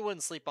guys. Definitely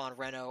wouldn't sleep on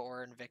Reno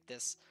or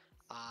Invictus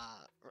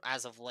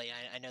as of late.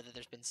 I know that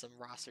there's been some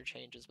roster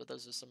changes, but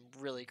those are some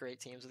really great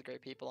teams with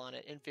great people on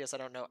it. Infius I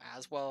don't know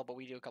as well, but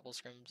we do a couple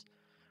scrims.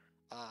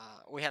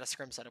 We had a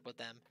scrim set up with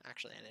them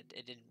actually, and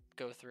it didn't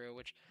go through,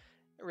 which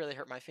really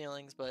hurt my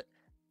feelings. But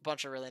a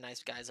bunch of really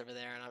nice guys over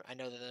there, and I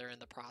know that they're in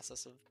the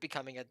process of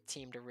becoming a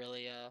team to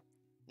really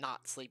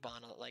not sleep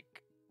on,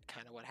 like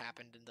kind of what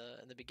happened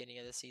in the beginning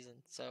of the season.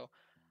 So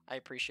I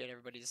appreciate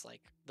everybody's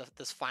like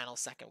this final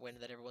second win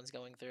that everyone's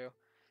going through.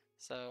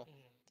 So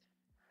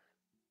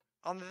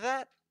on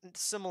that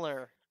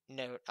similar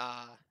note,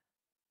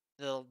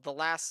 the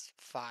last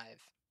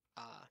five,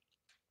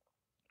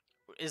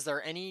 is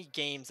there any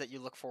games that you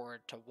look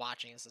forward to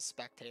watching as a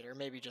spectator,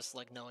 maybe just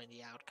like knowing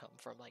the outcome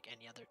from like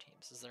any other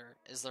teams?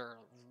 Is there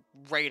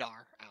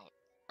radar out,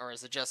 or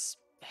is it just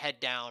head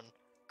down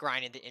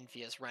grinding the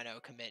Infius, Reno,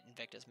 Commit,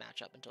 Invictus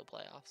matchup until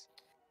playoffs?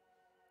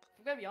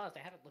 I'm gonna be honest,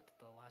 I haven't looked at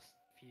the last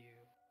few.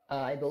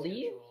 I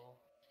believe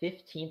schedule.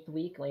 15th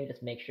week. Let me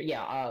just make sure.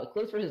 Yeah,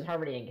 Close versus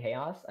Harmony and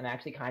Chaos. I'm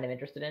actually kind of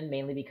interested in,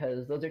 mainly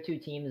because those are two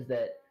teams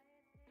that,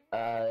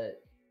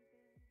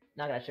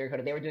 not gonna sugarcoat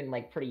it, they were doing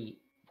like pretty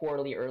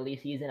poorly early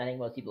season. I think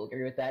most people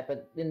agree with that.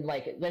 But then,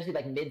 like, especially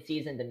like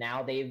mid-season to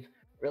now, they've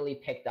really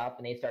picked up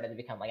and they started to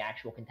become like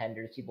actual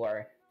contenders. People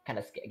are kind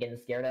of getting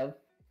scared of.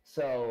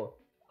 So,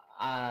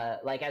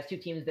 like, as two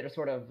teams that are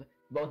sort of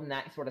both in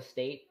that sort of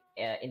state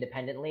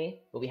independently,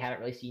 but we haven't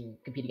really seen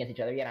compete against each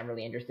other yet. I'm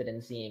really interested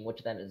in seeing which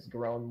of them has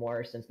grown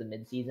more since the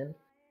mid-season.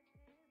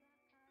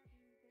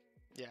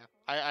 Yeah,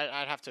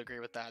 I'd have to agree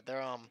with that.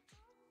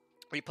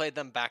 We played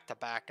them back to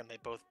back and they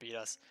both beat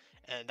us,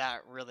 and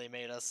that really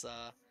made us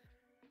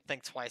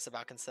think twice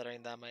about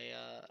considering them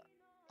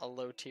a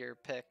low tier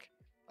pick.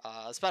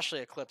 Especially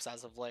Eclipse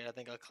as of late. I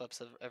think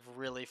Eclipse have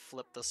really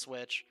flipped the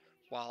switch,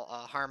 while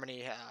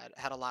Harmony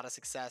had a lot of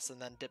success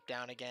and then dipped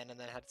down again, and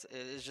then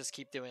is just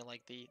keep doing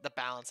like the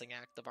balancing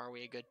act of, are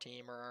we a good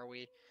team or are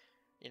we,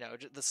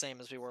 the same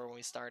as we were when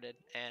we started.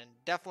 And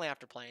definitely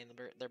after playing them,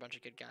 they're a bunch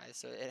of good guys,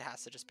 so it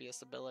has to just be a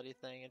stability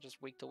thing, and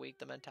just week to week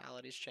the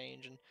mentalities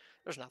change, and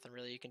there's nothing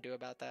really you can do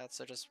about that.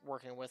 So just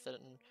working with it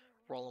and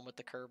rolling with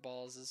the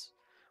curveballs is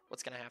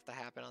what's going to have to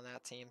happen on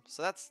that team.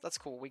 So that's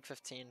cool. Week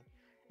 15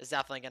 is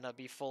definitely going to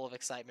be full of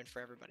excitement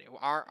for everybody.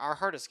 Our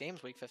hardest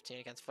game's week 15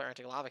 against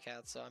Frantic Lava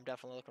Cats, so I'm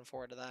definitely looking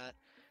forward to that.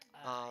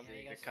 Yeah,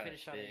 you you're guys kinda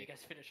finish on big. you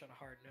guys finish on a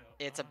hard note.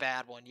 It's a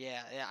bad one,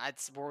 yeah.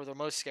 We're the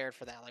most scared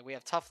for that. Like, we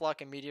have Tough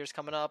Luck and Meteors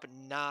coming up,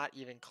 and not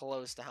even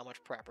close to how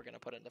much prep we're gonna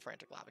put into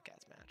Frantic Lava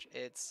Cats match.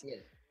 It's Yeah.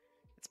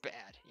 it's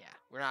bad. Yeah,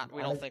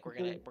 we don't think we're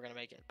gonna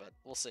make it, but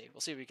we'll see.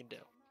 We'll see what we can do.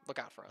 Look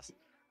out for us.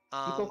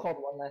 People called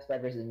One Last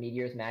Red versus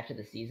Meteors match of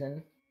the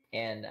season,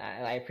 and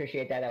I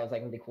appreciate that. That was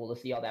like really cool to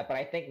see all that. But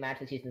I think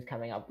match of the season is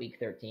coming up week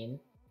 13.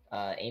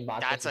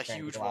 Aimbot That's versus a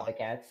huge Frantic Lava one.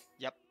 Cats.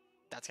 Yep,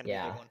 that's gonna be a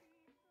Yeah. big one.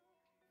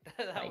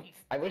 That Like,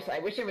 one's I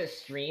wish it was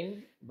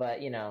streamed,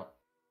 but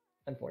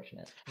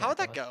unfortunate. How would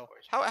that Not go?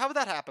 How would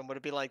that happen? Would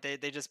it be like they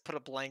just put a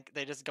blank,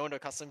 they just go into a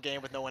custom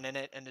game with no one in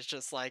it, and it's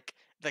just like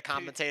the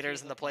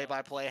commentators and the looking up.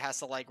 play-by-play has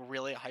to like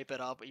really hype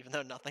it up even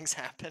though nothing's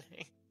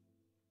happening?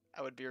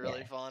 That would be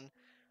really Yeah. fun.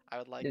 I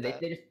would like Dude, that.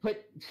 they just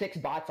put 6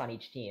 bots on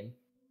each team,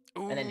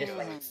 and then just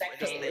like Ooh,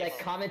 spectate, like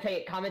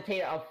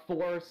commentate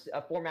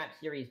a 4 map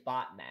series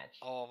bot match.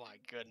 Oh my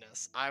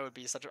goodness, I would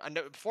be such a. I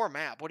know, before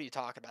map. What are you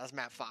talking about? That's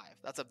map 5.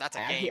 That's a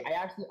game. I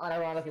actually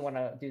unironically want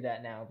to do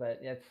that now, but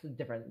it's a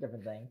different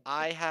thing.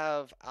 I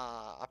have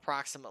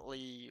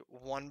approximately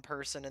one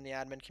person in the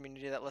admin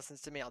community that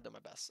listens to me. I'll do my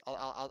best.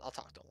 I'll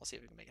talk to him. We'll see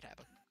if we can make it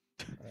happen.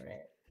 All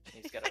right.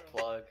 He's got a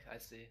plug. I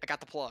see. I got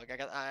the plug.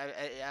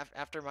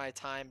 After my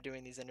time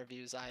doing these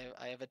interviews,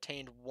 I have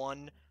attained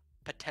one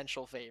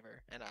potential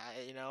favor, and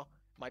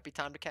might be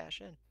time to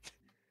cash in.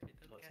 Those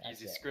Okay.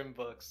 easy That's it. scrim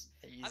books.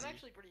 Easy. I'm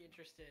actually pretty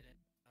interested in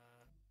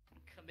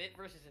Commit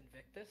versus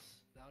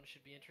Invictus. That one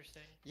should be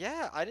interesting.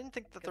 Yeah, I didn't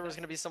think that Because there was that's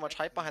going to be the so much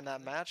Spectre hype behind that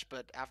together. match,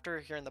 but after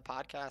hearing the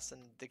podcast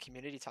and the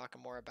community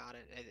talking more about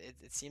it,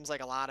 it seems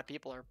like a lot of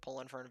people are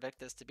pulling for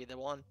Invictus to be the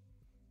one.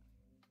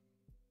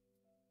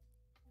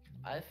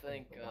 I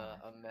think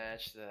a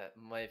match that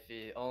might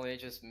be only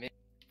just me,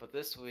 but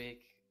this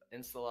week,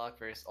 Instalock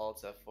versus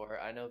Alt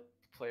F4. I know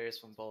players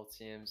from both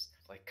teams,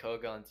 like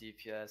Koga on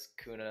DPS,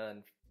 Kuna,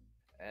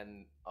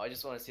 and I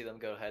just want to see them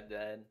go head to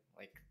head,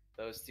 like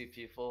those two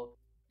people.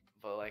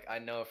 But like I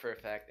know for a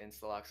fact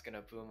Instalock's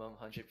gonna boom them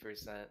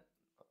 100%.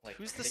 Like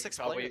Who's I the think sixth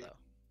probably player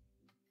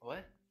though?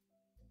 what?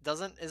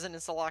 Isn't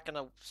Instalock in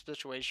a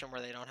situation where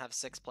they don't have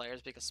 6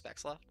 players because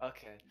Specs left?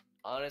 Okay.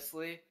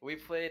 Honestly, we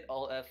played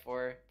Alt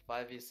F4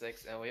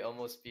 5v6 and we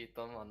almost beat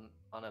them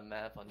on a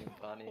map on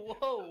Numpani.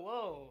 Whoa,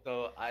 whoa.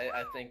 So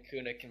I think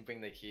Kuna can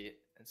bring the heat,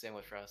 and same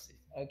with Frosty.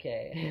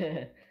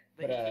 Okay.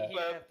 You But,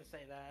 have to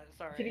say that.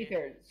 Sorry. to be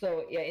fair,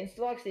 so yeah,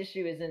 Instalock's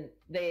issue isn't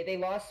they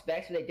lost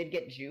Specs, but they did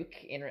get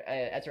Juke in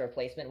as a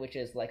replacement, which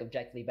is like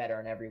objectively better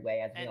in every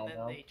way, as we And all then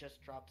know. they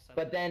just dropped some.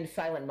 But then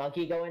Silent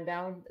Monkey going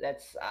down,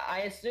 that's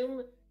I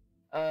assume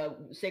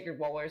Sacred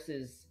Walrus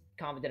is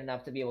competent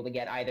enough to be able to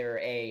get either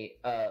a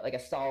like a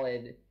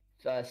solid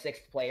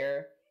 6th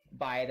player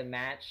by the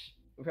match,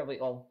 probably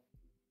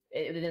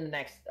within the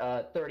next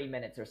 30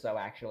 minutes or so.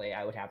 Actually,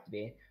 I would have to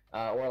be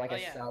or like Oh, a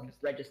yeah, sub 'cause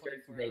they're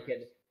registered so 24 they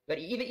could. hours. But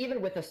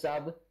even with a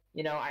sub,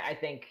 I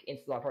think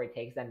Instalock probably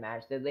takes that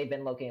match. They've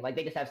been looking like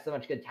they just have so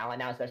much good talent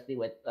now, especially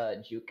with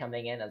Juke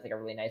coming in as like a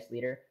really nice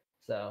leader.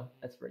 So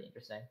that's pretty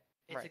interesting.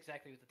 It's Right.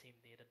 exactly what the team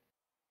needed.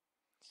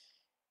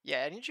 Yeah,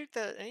 any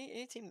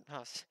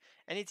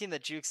team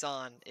that Juke's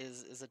on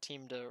is a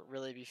team to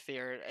really be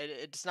feared.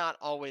 It's not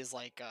always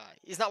like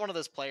he's not one of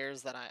those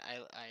players that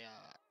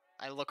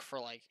I look for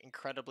like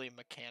incredibly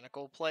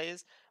mechanical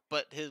plays,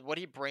 but what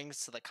he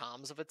brings to the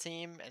comms of a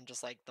team and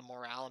just like the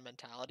morale and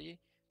mentality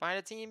behind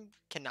a team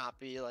cannot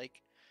be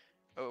like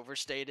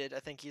overstated. I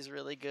think he's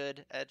really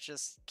good at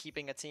just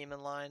keeping a team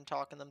in line,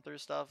 talking them through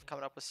stuff,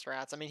 coming up with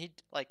strats. I mean, he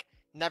like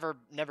never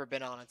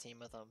been on a team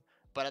with him,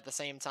 but at the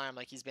same time,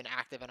 like he's been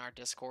active in our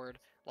Discord,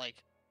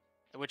 like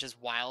which is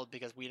wild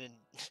because we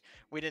didn't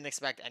we didn't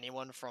expect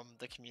anyone from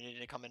the community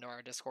to come into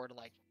our Discord and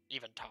like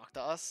even talk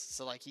to us.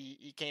 So like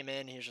he came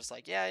in, he was just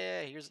like,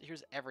 yeah,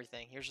 here's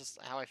everything. Here's just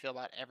how I feel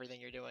about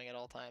everything you're doing at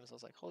all times. I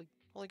was like,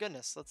 holy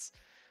goodness, let's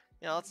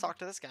talk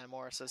to this guy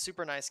more. So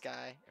super nice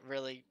guy.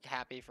 Really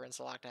happy for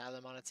Instalock to have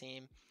them on a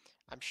team.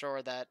 I'm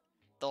sure that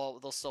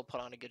they'll still put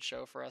on a good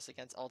show for us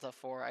against Alta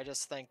 4. I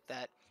just think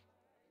that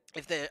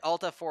if the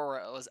Alta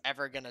 4 was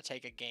ever gonna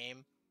take a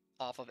game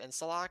off of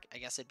Instalock, I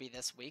guess it'd be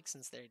this week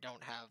since they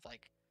don't have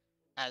like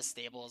as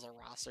stable as a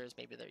roster as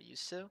maybe they're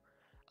used to.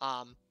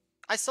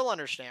 I still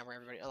understand where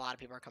a lot of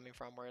people are coming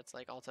from, where it's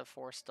like Alta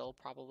 4 still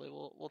probably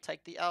will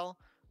take the L,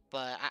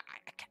 but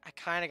I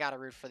kind of got to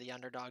root for the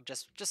underdog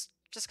just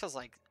because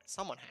like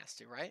someone has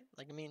to, right?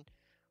 Like I mean,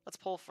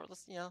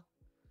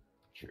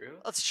 True.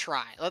 let's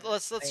try.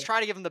 Let's Right. try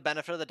to give them the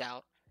benefit of the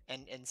doubt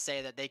and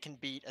say that they can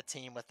beat a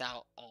team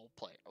without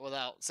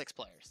 6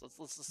 players.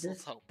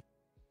 Let's hope.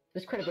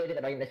 There's credibility to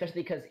that argument,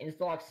 especially because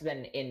Instalock's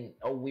been in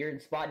a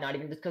weird spot, not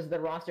even just because of their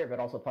roster, but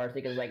also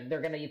partially because like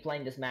they're gonna be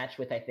playing this match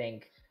with, I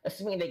think,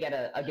 assuming they get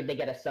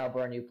a sub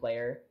or a new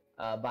player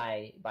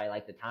by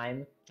like the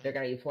time, they're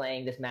gonna be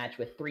playing this match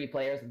with 3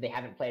 players that they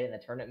haven't played in a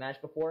tournament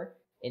match before,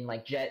 in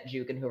like Jet,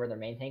 Juke, and whoever their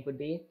main tank would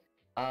be.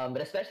 But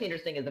especially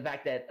interesting is the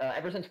fact that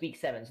ever since week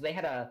 7, so they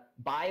had a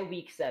bye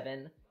week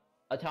 7,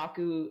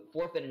 Otaku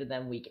forfeited to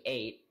them week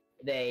 8.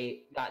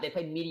 They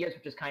played Meteors,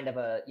 which is kind of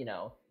a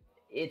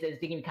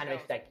it's you can kind of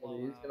That was a expect to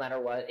lose no blowout.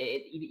 matter what.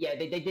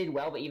 They did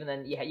well, but even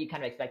then, you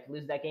kind of expect to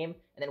lose that game.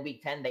 And then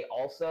week 10, they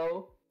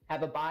also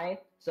have a bye,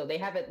 so they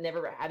haven't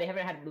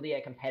had really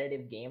a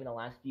competitive game in the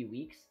last few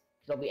weeks.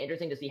 So it'll be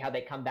interesting to see how they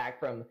come back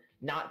from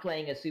not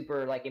playing a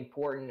super like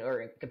important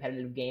or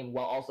competitive game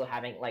while also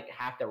having like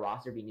half their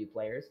roster be new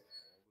players.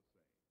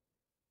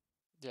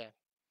 Yeah.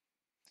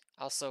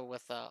 Also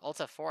with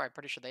Alta 4, I'm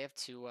pretty sure they have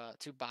two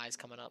buys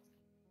coming up,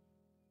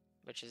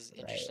 which is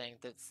Right. interesting.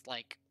 That's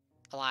like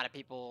a lot of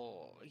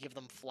people give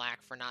them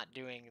flack for not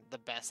doing the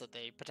best that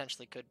they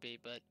potentially could be,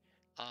 but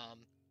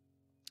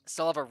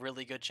still have a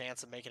really good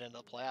chance of making it into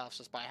the playoffs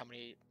just by how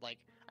many like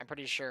I'm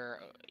pretty sure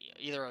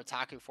either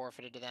Otaku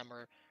forfeited to them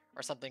or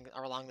something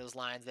along those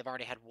lines. They've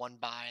already had 1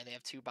 bye and they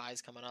have 2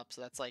 buys coming up,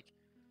 so that's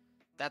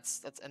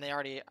and they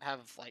already have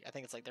like I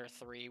think it's like they're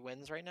 3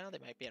 wins right now. They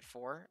might be at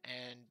 4,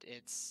 and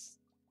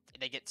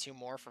they get 2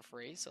 more for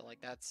free. So like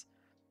that's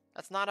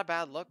not a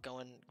bad look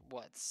going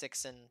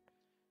 6 and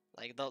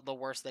like the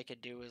worst they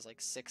could do is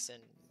like 6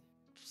 and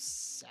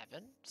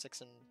 7,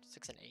 6 and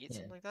 8, Yeah.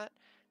 something like that.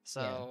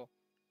 So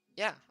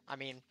yeah, I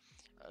mean,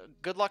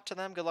 good luck to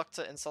them. Good luck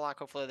to Instalock.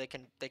 Hopefully they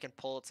can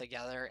pull it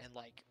together and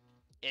like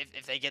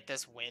if they get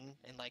this win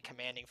in like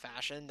commanding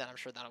fashion, then I'm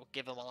sure that'll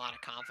give them a lot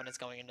of confidence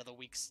going into the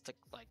weeks to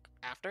like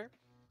after.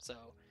 So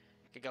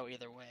it could go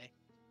either way.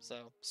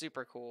 So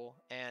super cool,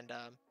 and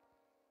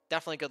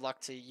definitely good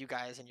luck to you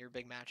guys in your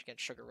big match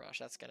against Sugar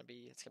Rush. It's gonna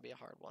be a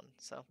hard one.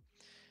 So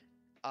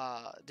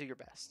do your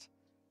best.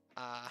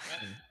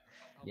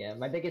 Yeah,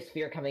 my biggest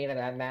fear coming into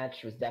that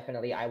match was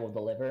definitely I will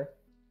deliver.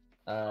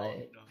 Oh,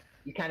 no.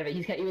 He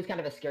was kind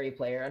of a scary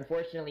player.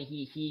 Unfortunately,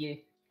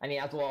 he I mean,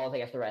 as well as I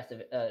guess the rest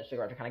of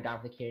Sugar Rush are kind of gone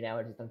for the queue now,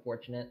 which is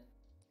unfortunate.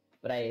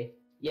 But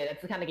yeah,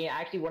 that's the kind of game I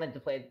actually wanted to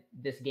play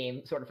this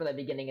game sort of from the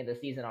beginning of the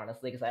season,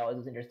 honestly, because I always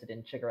was interested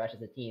in Sugar Rush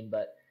as a team.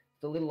 But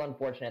it's a little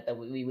unfortunate that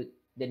we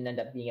didn't end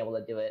up being able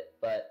to do it.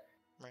 But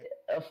Right.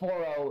 a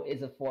 4-0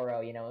 is a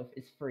 4-0, you know, if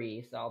it's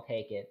free, so I'll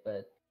take it.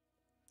 But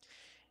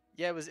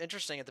Yeah, it was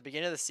interesting at the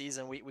beginning of the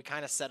season. We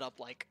kind of set up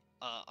like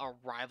a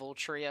rival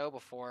trio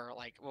before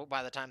like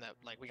by the time that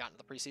like we got into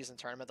the preseason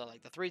tournament, they're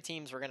like the three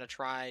teams were gonna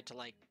try to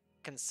like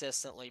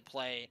consistently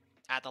play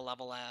at the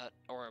level at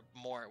or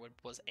more.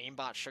 Was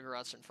Aimbot, Sugar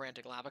Rush, and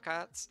Frantic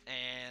Lavacats,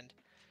 and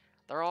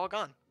they're all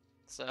gone.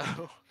 So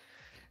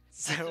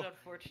That's an so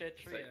unfortunate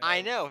trio.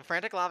 I know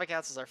Frantic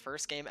Lavacats was our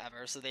first game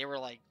ever, so they were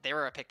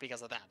a pick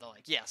because of that. They're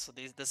like, yeah, so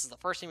this is the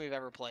first team we've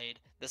ever played.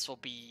 This will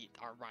be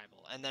our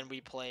rival, and then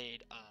we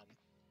played.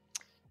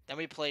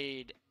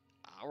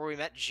 Where we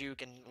met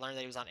Juke and learned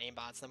that he was on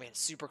aimbots. Then we had a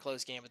super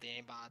close game with the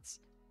aimbots,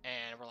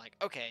 and we're like,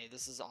 okay,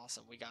 this is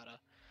awesome. We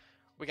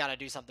gotta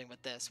do something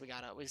with this. We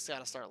just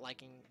gotta start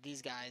liking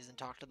these guys and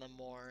talk to them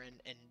more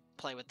and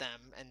play with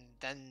them. And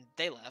then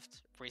they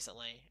left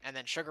recently, and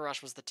then Sugar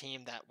Rush was the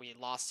team that we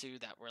lost to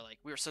that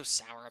we were so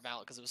sour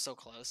about because it was so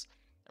close,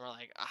 and we're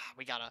like,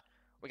 we gotta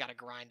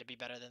grind to be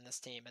better than this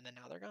team. And then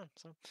now they're gone.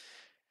 So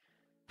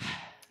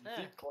Yeah.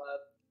 Deep clap.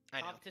 I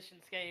know.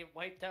 Competition's getting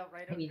wiped out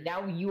right I mean,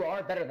 over. now you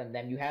are better than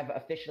them. You have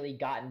officially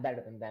gotten better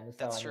than them. So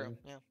That's I true. mean,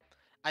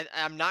 Yeah.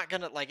 I'm not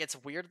gonna like. It's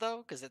weird though,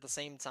 because at the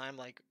same time,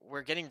 like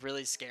we're getting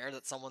really scared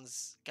that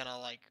someone's gonna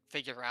like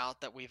figure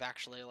out that we've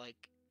actually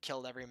like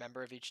killed every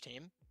member of each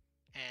team,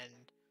 and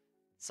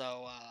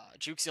so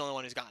Juke's the only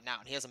one who's gotten out.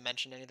 And he hasn't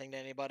mentioned anything to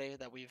anybody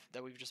that we've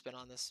just been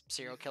on this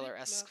serial killer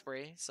esque No.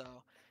 spree.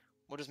 So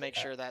we'll just make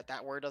sure that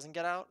that word doesn't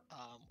get out.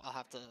 I'll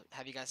have to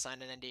have you guys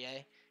sign an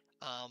NDA,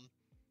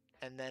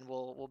 and then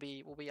we'll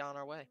be on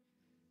our way.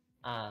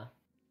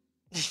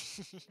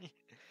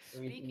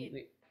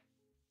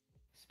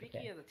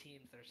 Speaking Okay. of the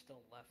teams that are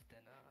still left in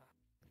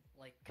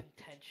like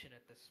contention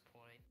at this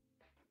point,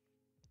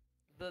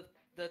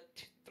 the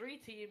three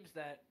teams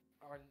that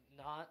are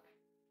not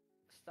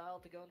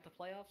styled to go into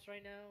playoffs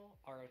right now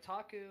are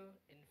Otaku,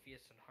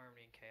 Infius, and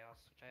Harmony and Chaos,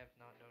 which I have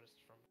not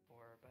noticed from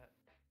before. But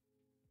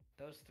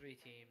those three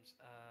teams,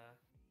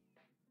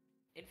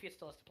 Infius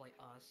still has to play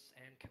us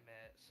and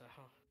commit, so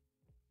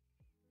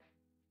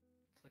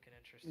it's looking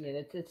interesting.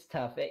 Yeah, it's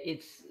tough.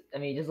 I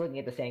mean, just looking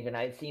at the standings right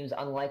now, it seems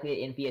unlikely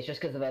that Infius, just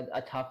because of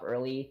a tough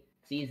early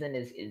season,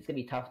 it's gonna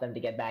be tough for them to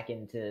get back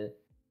into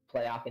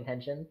playoff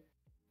contention.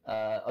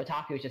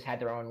 Otaku's just had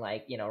their own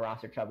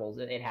roster troubles.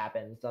 It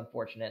happens. It's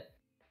unfortunate.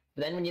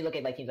 But then when you look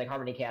at teams like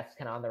Harmony and Chaos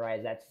kind of on the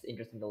rise, that's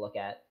interesting to look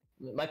at.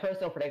 My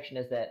personal prediction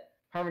is that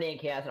Harmony and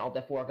Chaos and Alt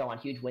F4 go on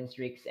huge win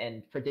streaks,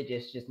 and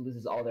Prodigious just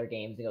loses all their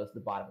games and goes to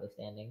the bottom of the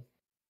standings.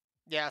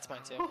 Yeah, that's mine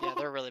too. Yeah,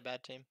 they're a really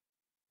bad team.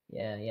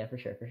 Yeah, for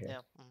sure.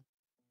 Yeah.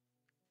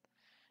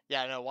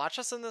 Yeah, no. Watch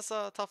us in this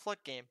tough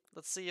luck game.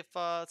 Let's see if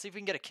we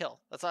can get a kill.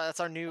 That's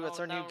our new No,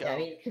 new no. go. Yeah, I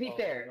mean, to be Oh,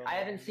 fair, no, I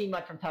haven't no. seen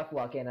much from Tough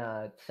Luck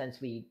since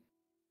we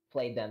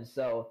played them,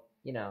 so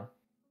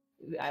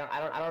I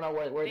don't know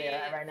where they're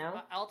at right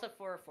now. Alta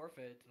 4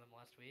 forfeited to them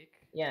last week.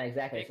 Yeah,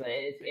 exactly. Big- So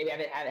big- we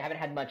haven't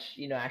had much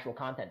actual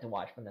content to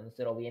watch from them,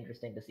 so it'll be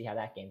interesting to see how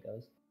that game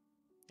goes.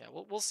 Yeah,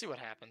 we'll see what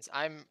happens.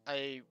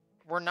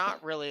 We're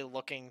not really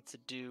looking to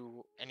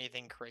do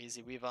anything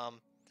crazy. We've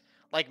kind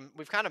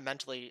of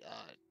mentally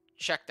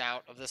checked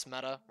out of this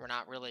meta. We're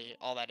not really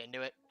all that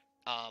into it.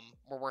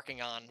 We're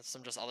working on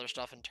some just other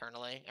stuff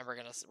internally, and we're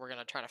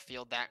gonna try to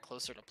field that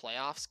closer to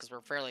playoffs because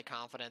we're fairly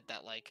confident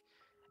that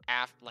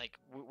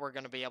we're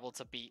gonna be able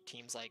to beat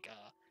teams like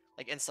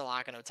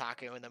Instalock and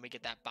Otaku, and then we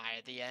get that bye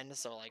at the end.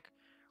 So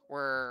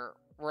we're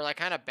like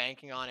kind of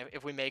banking on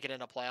if we make it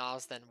into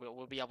playoffs, then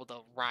we'll be able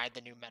to ride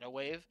the new meta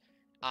wave.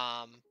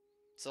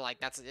 So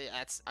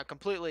that's a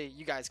completely,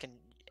 you guys can,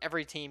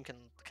 every team can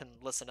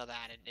listen to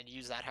that and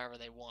use that however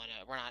they want.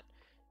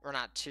 We're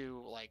not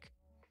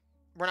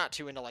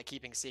too into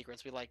keeping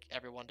secrets. We like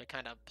everyone to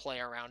kind of play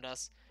around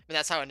us. I mean,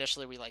 that's how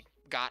initially we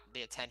got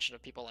the attention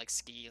of people like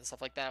Ski and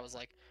stuff like that. It was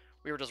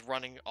we were just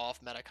running off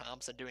meta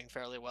comps and doing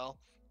fairly well.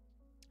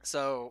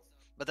 So,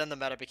 but then the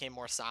meta became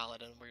more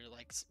solid, and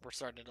we're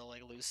starting to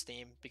lose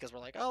steam because we're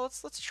like, oh,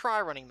 let's try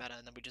running meta,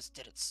 and then we just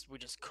did it. We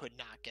just could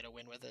not get a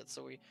win with it.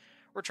 So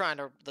we're trying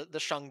to the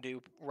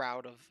Shungdu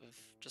route of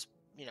just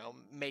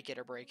make it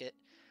or break it.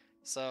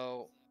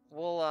 So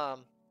we'll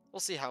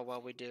see how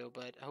well we do,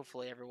 but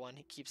hopefully everyone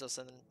keeps us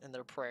in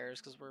their prayers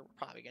because we're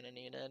probably gonna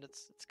need it.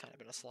 It's kind of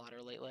been a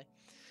slaughter lately.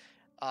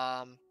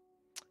 But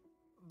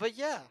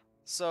yeah.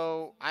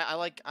 So I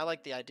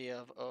like the idea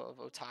of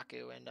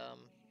Otaku and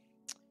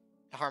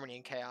Harmony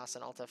and Chaos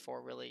and Alta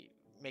 4 really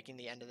making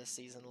the end of the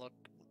season look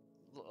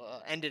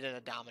ended in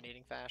a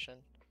dominating fashion.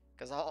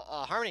 Because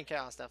Harmony and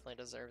Chaos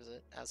definitely deserves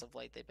it. As of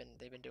late, they've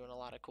been doing a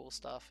lot of cool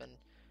stuff, and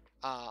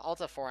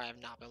Alta 4, I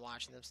have not been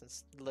watching them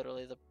since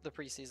literally the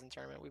preseason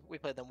tournament. We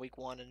played them week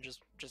 1 and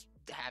just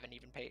haven't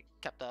even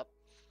kept up.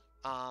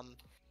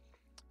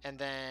 And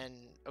then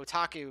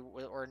Otaku,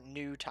 or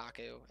New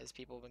Taku, as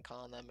people have been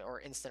calling them, or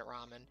Instant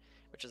Ramen,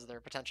 which is their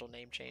potential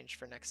name change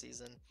for next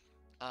season.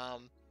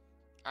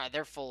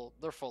 They're full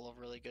of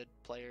really good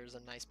players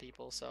and nice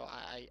people, so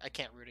I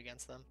can't root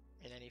against them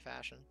in any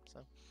fashion.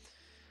 So,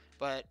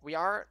 but we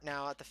are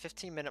now at the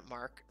 15-minute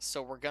mark,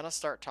 so we're gonna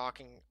start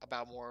talking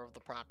about more of the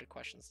prompted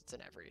questions that's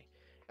in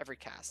every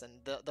cast, and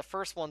the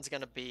first one's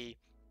gonna be,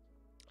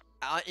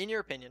 in your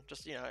opinion,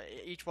 just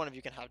each one of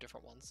you can have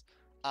different ones.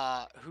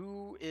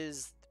 Who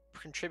is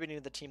contributing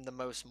to the team the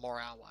most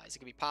morale-wise? It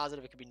could be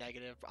positive, it could be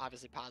negative.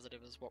 Obviously, positive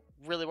is what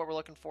we're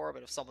looking for.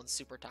 But if someone's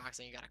super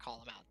toxic, you gotta call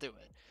them out, do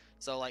it.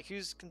 So, like,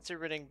 who's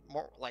contributing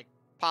more, like,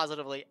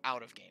 positively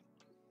out of game?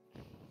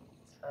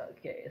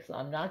 Okay, so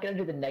I'm not gonna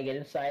do the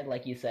negative side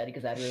like you said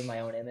because I'd ruin my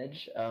own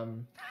image.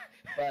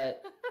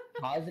 But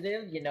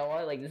positive, you know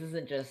what? Like this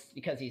isn't just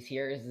because he's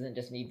here. This isn't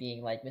just me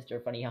being like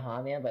Mr. Funny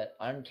Haha Man, but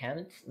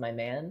Unkempt, my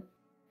man,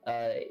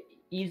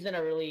 he's been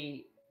a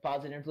really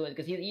positive influence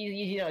because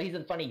he's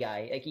a funny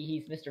guy. Like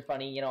he's Mr.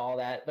 Funny, all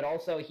that. But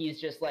also he's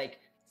just like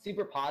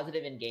super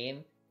positive in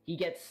game. He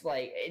gets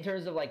like in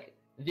terms of like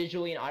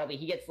visually and audibly,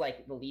 he gets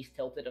like the least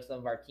tilted of some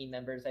of our team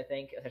members. I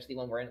think, especially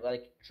when we're in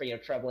like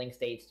troubling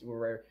states where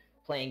we're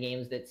playing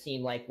games that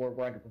seem like we're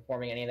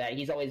underperforming any of that.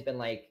 He's always been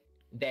like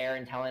there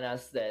and telling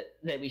us that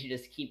we should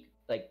just keep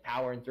like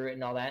powering through it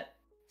and all that.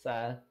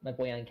 So my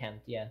boy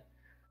Unkempt, yeah.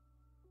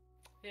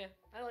 Yeah,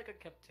 I like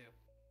Unkempt too.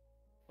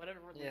 Whenever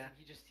we're losing, Yeah.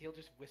 he'll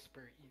just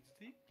whisper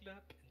 "easy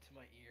clap" into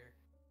my ear,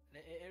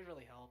 and it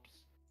really helps.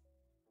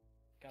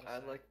 I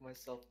like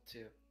myself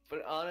too.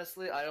 But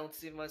honestly, I don't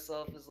see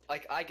myself as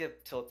like I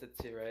get tilted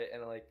too, right?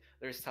 And like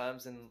there's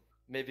times and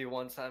maybe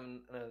one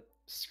time in a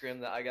scrim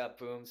that I got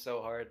boomed so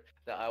hard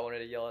that I wanted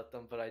to yell at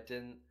them, but I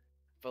didn't.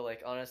 But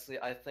like honestly,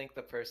 I think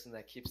the person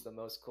that keeps the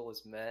most cool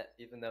is Matt,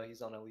 even though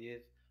he's on a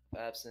leave of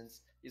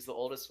absence. He's the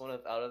oldest one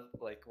out of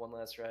like One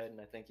Last Ride,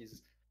 and I think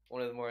he's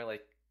one of the more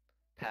like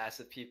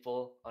passive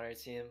people on our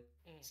team.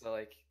 So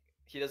like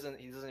he doesn't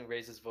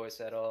raise his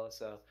voice at all.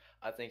 So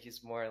I think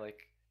he's more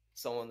like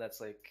someone that's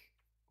like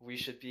we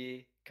should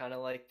be kind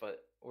of like,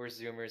 but we're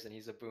Zoomers and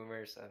he's a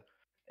Boomer, so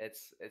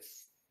it's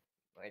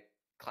like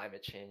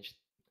climate change.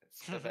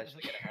 It's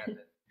eventually gonna happen.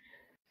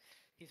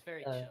 He's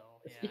very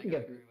chill. Speaking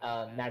of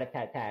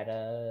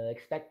Matapat,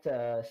 expect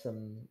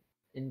some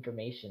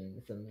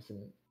information, some.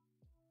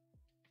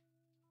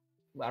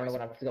 I don't know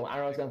what I'm going. I don't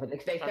know what's going for.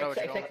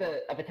 Expect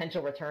a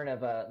potential return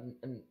of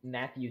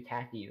Matthew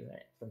Tatthew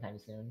sometime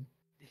soon.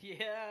 Yeah.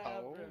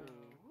 Oh. Bro.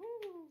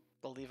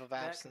 The leave of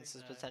absence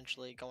is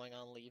potentially going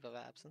on leave of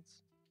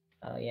absence.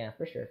 Yeah,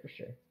 for sure.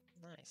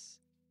 Nice.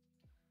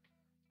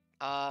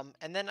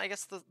 And then I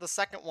guess the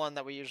second one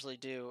that we usually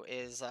do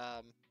is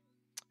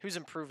who's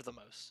improved the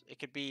most. It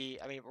could be,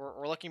 I mean,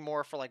 we're looking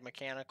more for like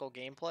mechanical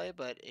gameplay,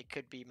 but it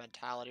could be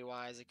mentality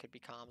wise, it could be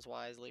comms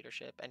wise,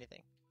 leadership,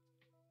 anything.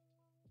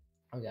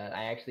 Oh god,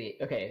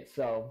 okay,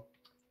 so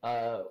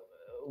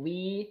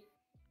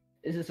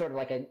this is sort of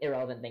like an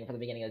irrelevant thing for the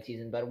beginning of the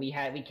season, but we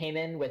came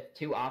in with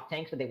 2 off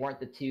tanks, but they weren't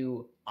the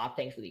 2 off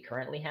tanks that we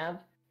currently have.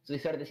 So we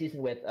started the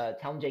season with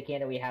Telm J.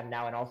 Cannon we have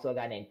now, and also a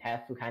guy named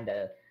Pef who kind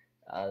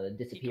of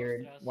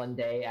disappeared one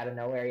day out of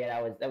nowhere.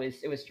 Yeah,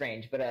 it was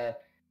strange. But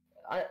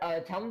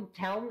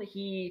Telm,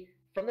 he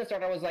from the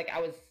start I was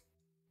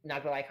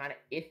not gonna lie, kind of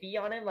iffy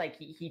on him. Like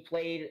he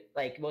played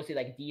like mostly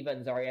like D.Va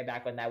and Zarya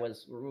back when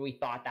we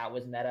thought that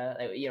was meta,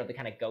 the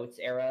kind of GOATS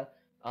era.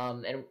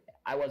 And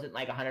I wasn't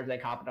like 100%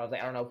 confident. I was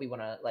like, I don't know if we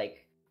want to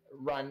like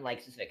run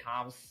like specific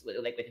comps with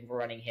if we're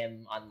running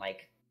him on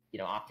like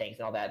off tanks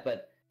and all that.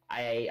 But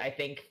I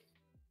think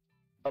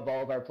of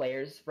all of our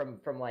players from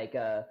like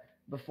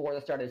before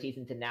the start of the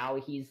season to now,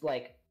 he's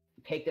like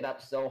picked it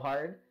up so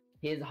hard.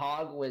 His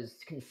hog was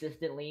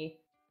consistently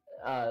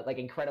like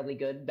incredibly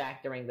good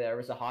back during the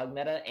Orisa hog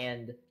meta,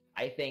 and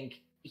I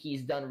think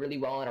he's done really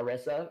well in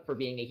Orisa for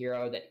being a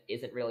hero that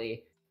isn't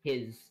really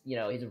his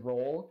his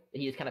role.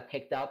 He just kind of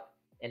picked up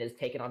and has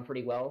taken on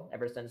pretty well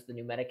ever since the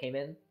new meta came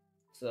in.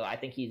 So I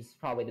think he's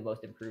probably the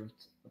most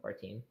improved of our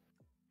team.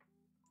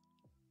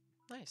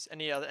 Nice.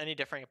 Any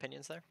differing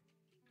opinions there?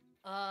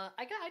 I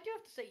do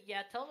have to say,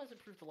 yeah, Telm has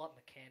improved a lot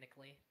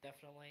mechanically,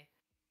 definitely.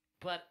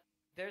 But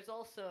there's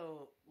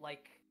also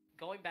like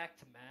going back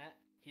to Matt,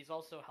 he's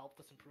also helped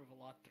us improve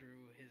a lot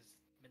through his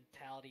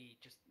mentality,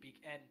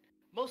 and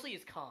mostly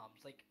his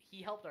comms. Like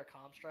he helped our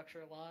comm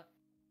structure a lot.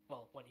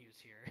 Well, when he was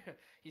here,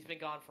 he's been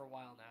gone for a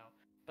while now.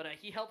 But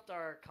he helped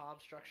our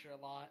comm structure a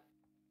lot,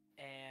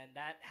 and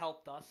that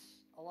helped us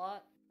a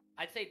lot.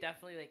 I'd say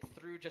definitely like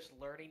through just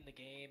learning the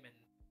game and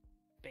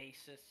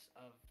basis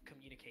of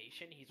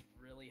communication, he's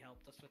really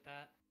helped us with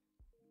that.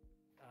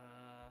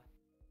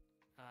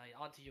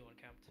 On to you,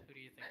 Unkempt. Who do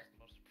you think is the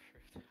most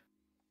improved?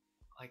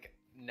 Like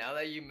now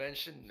that you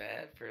mentioned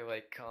Matt for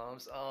like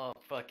comms, oh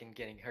fucking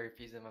getting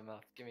herpes in my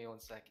mouth. Give me 1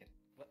 second.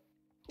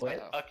 What?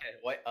 Uh-oh. Okay,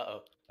 what?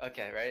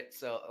 Okay, right.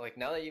 So like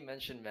now that you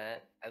mentioned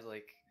Matt as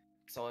like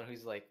someone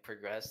who's like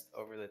progressed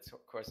over the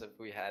course of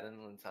who we had him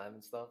in time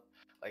and stuff,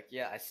 like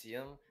yeah, I see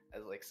him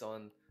as like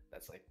someone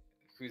that's like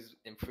who's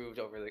improved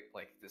over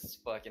like this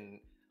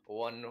fucking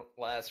one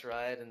last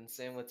ride, and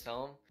same with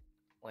Tom.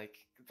 Like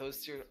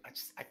those two,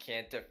 I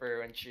can't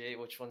differentiate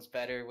which one's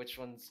better, which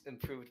one's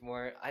improved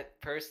more. I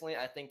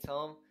think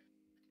Tom,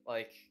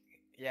 like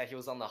yeah, he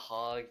was on the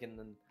Hog and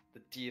then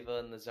the Diva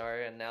and the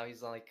Zarya, and now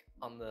he's like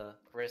on the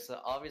Orisa.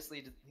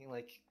 Obviously,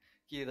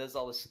 he does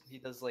all this. He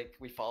does like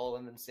we follow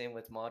him, and same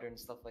with Modern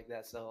stuff like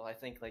that. So I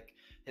think like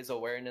his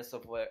awareness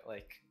of what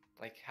like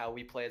how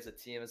we play as a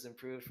team has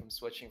improved from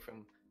switching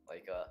from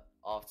like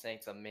off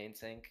tank to main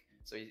tank.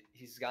 So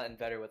he's gotten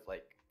better with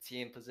like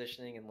team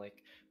positioning and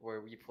like where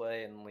we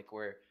play and like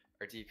where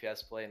our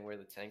DPS play and where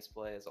the tanks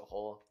play as a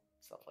whole,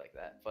 stuff like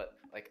that. But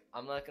like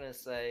I'm not gonna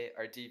say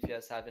our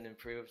DPS haven't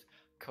improved.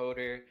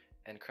 Coder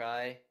and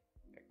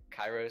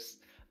Kairos,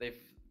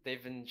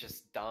 they've been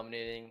just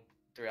dominating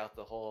throughout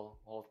the whole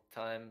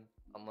time.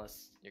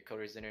 Unless your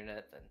Coder's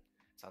internet, then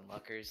it's on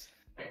Luckers.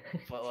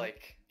 But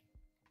like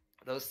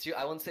those two,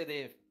 I wouldn't say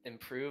they've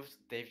improved.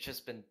 They've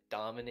just been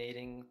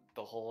dominating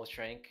the whole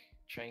Trank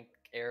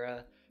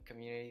era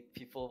community.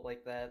 People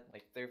like that,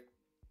 like they're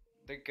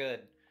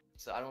good.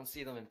 So I don't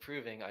see them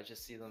improving. I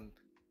just see them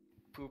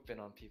pooping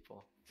on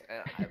people.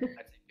 And I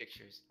take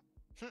pictures.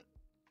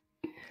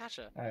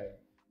 Gotcha. All right.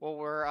 Well,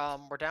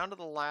 we're down to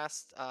the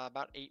last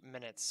about 8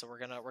 minutes, so we're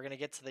gonna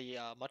get to the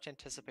much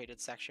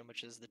anticipated section,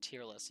 which is the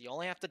tier list. You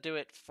only have to do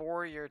it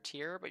for your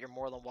tier, but you're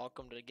more than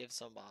welcome to give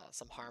some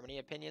Harmony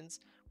opinions.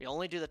 We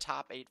only do the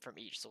top 8 from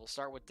each, so we'll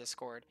start with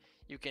Discord.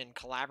 You can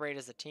collaborate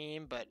as a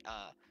team, but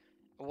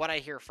what I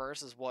hear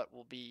first is what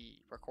will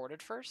be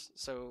recorded first.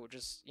 So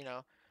just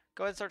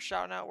go ahead and start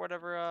shouting out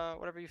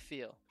whatever you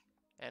feel,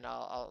 and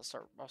I'll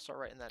start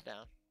writing that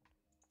down.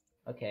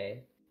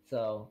 Okay,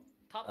 so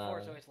Top 4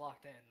 is always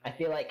locked in. I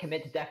feel like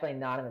Commit's definitely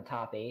not in the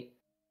top 8.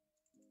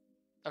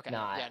 Okay.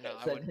 Nah, Yeah. No.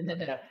 so, I wouldn't.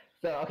 no.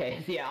 So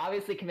okay, so yeah,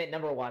 obviously Commit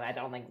number 1. I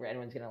don't think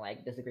anyone's gonna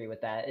like disagree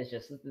with that. It's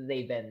just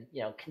they've been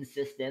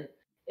consistent.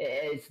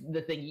 It's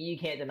the thing you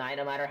can't deny,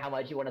 no matter how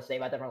much you want to say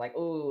about them. Or like,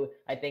 ooh,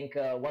 I think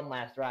one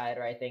last ride,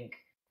 or I think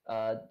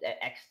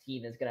X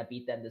team is gonna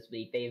beat them this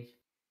week. They've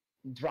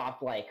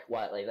dropped like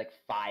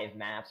 5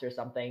 maps or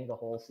something the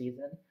whole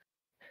season.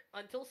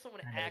 Until someone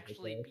Kind of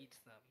actually ridiculous. beats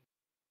them.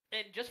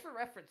 And just for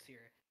reference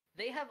here,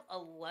 they have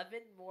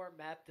 11 more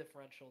map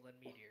differential than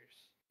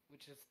Meteors,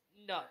 which is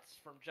nuts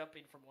from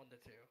jumping from 1 to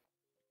 2.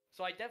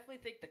 So I definitely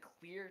think the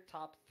clear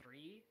top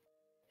 3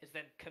 is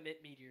then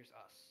Commit, Meteors,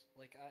 us.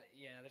 Like,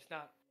 yeah, there's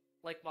not,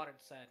 like Modern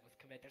said with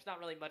Commit, there's not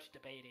really much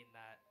debating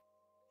that,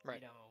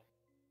 Right.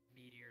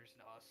 Meteors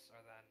and us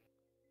are then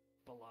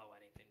below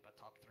anything but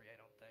top 3, I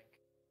don't think.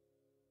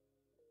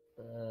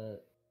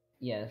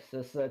 Yeah,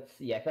 so that's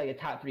I feel like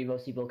the top 3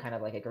 most people kind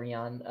of like agree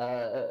on.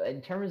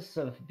 In terms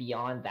of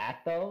beyond that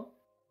though,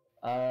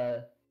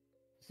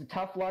 so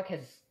Tough Luck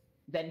has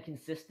been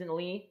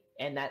consistently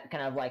in that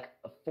kind of like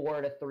a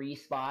 4 to 3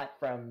 spot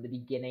from the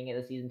beginning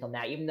of the season till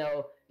now. Even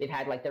though they've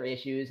had like their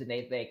issues and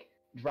they've like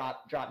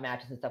dropped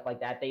matches and stuff like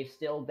that, they've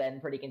still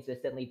been pretty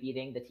consistently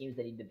beating the teams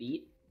they need to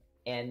beat,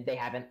 and they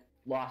haven't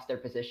lost their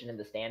position in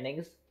the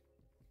standings.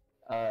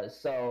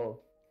 So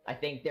I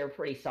think they're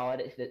pretty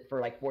solid for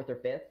like 4th or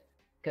 5th.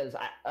 Because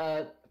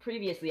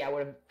previously I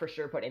would have for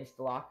sure put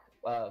Instalock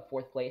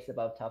 4th place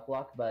above Tough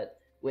Luck, but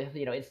with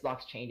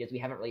Instalock's changes, we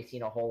haven't really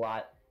seen a whole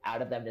lot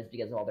out of them just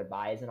because of all their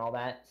buys and all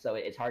that. So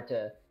it's hard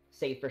to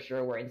say for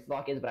sure where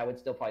Instalock is, but I would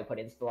still probably put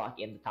Instalock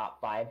in the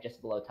top 5,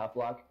 just below Tough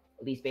Luck,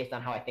 at least based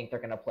on how I think they're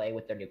gonna play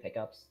with their new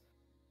pickups.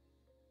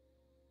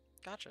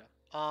 Gotcha.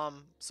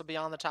 So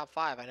beyond the top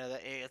 5, I know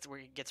that it's where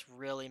it gets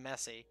really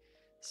messy.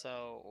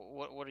 So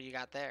what do you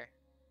got there?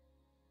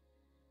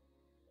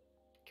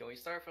 Can we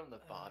start from the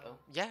bottom?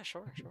 Yeah,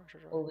 sure.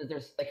 Well,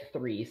 there's like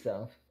 3, so. I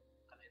mean,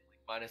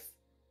 like minus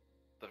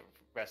the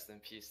rest in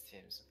peace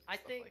teams. I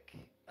stuff think. like-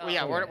 Well,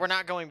 yeah, yeah. we're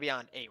not going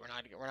beyond 8. We're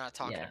not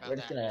talking Yeah, about we're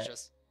that. just It's gonna-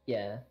 just.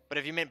 Yeah. But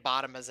if you meant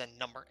bottom as in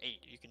number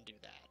 8, you can do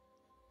that.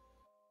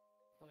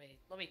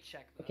 Let me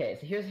check. Though. Okay,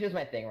 so here's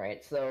my thing,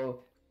 right?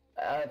 So,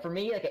 for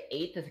me, like an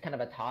 8th is kind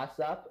of a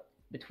toss-up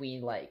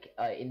between like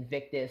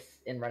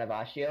Invictus and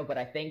Renovatio, but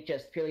I think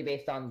just purely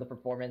based on the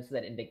performance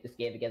that Invictus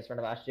gave against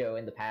Renovatio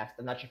in the past,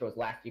 I'm not sure if it was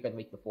last week or the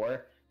week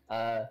before.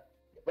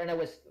 Reno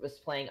was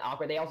playing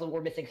awkward. They also were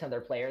missing some of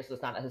their players, so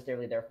it's not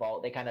necessarily their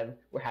fault. They kind of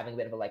were having a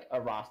bit of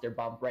a roster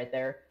bump right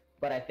there.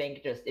 But I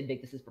think just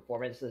Invictus's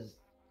performance has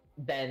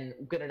been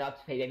good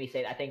enough to maybe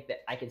say I think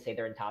that I can say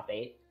they're in top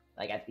 8,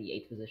 like at the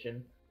 8th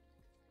position.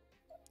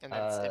 And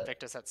that's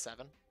Invictus at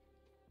 7?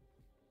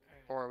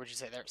 Or would you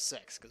say they're at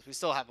 6? Because we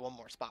still have one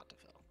more spot to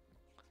fill.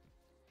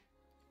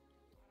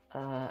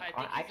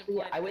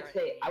 Actually, I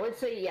would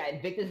say yeah,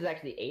 Invictus is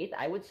actually 8th.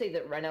 I would say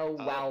that Reno,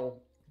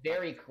 while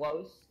very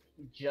close,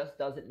 just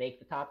doesn't make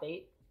the top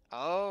 8.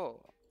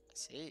 Oh,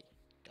 See,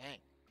 dang,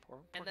 poor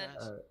And then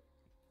guys.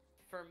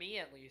 for me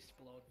at least,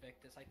 below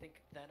Invictus, I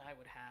think then I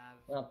would have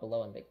Well, not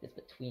below Invictus,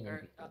 between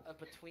or Invictus.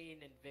 between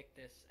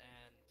Invictus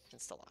and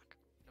Instalock.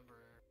 number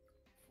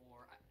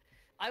 4.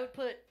 I would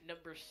put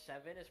number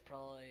 7 is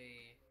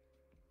probably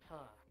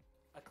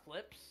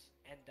Eclipse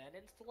and then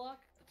Instalock.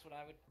 That's what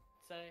I would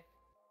say.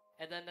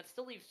 And then that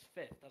still leaves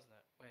 5th, doesn't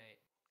it? Wait.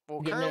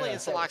 Well, Yeah, no, currently no,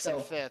 so- Instalock's in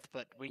so- 5th,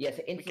 but Yes,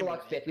 we can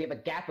Instalock's move it. 5th. We have a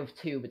gap of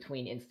 2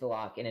 between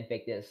Instalock and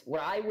Invictus.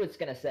 What I was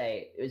gonna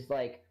say is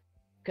like,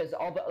 because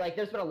all the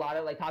there's been a lot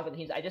of talk about the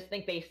teams. I just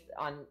think based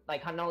on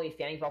not only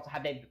standings, but also how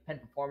they've been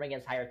performing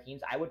against higher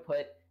teams, I would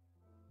put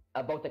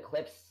both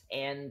Eclipse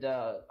and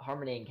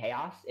Harmony and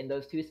Chaos in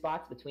those 2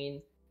 spots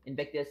between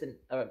Invictus and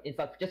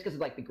Instalock, just because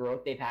of the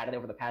growth they've had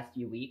over the past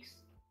few weeks.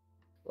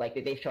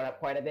 They've showed up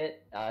quite a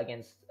bit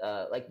against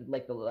the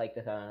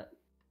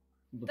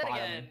Then bottom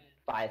again,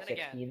 5-6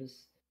 again,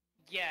 teams.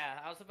 Yeah,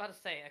 I was about to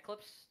say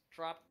Eclipse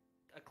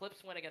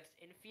went against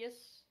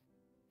Infius,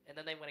 and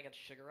then they went against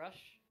Sugar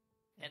Rush,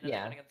 and then they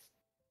Yeah. went against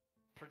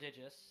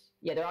Prodigious.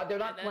 Yeah, they're not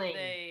And then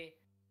playing.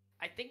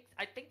 I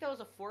think that was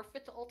a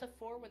forfeit to Ultra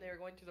 4 when they were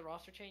going through the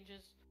roster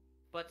changes.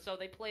 But so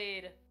they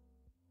played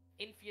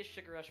Infius,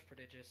 Sugar Rush,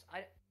 Prodigious.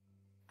 I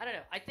don't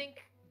know. I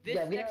think this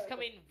Yeah, we next are-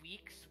 coming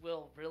weeks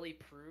will really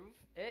prove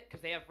it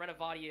because they have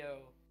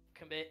Renovadio,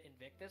 Commit,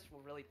 Invictus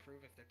will really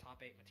prove if they're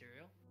top 8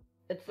 material.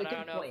 It's a But I good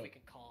don't know point. if we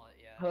can call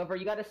it yet. However,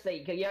 you gotta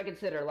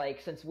consider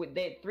since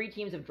 3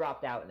 teams have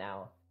dropped out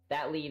now,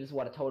 that leaves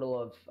what a total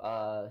of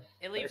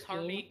It leaves 13?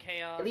 Harmony,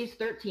 Chaos. At least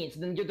 13. So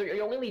then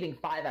you're only leaving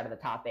 5 out of the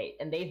top 8,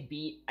 and they've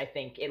beat I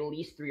think at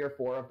least 3 or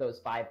 4 of those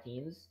 5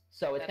 teams.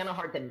 So it's That's kind of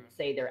hard to true.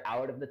 say they're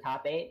out of the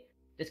top 8,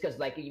 just because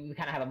you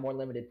kind of have a more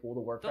limited pool to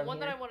work The from one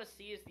here. that I want to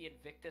see is the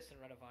Invictus and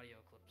Renovadio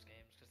Eclipse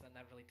games because then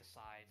that really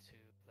decides who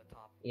the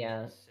top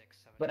Yeah. 6,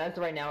 7. But as of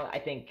right now, I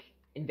think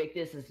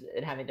Invictus is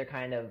having their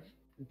kind of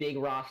big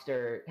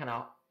roster kind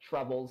of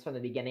troubles from the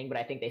beginning, but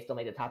I think they still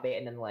made the top 8,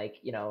 and then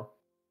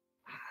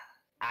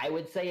I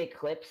would say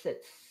Eclipse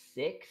at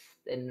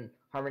 6th and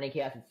Harmony and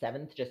Chaos at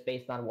 7th, just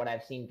based on what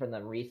I've seen from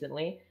them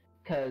recently.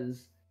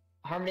 Because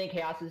Harmony and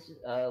Chaos's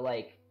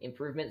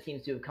improvement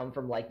seems to have come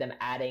from them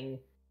adding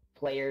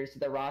players to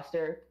their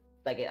roster,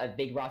 a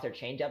big roster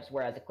change-ups,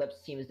 whereas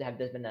Eclipse seems to have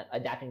just been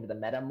adapting to the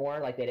meta more.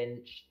 They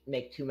didn't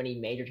make too many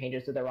major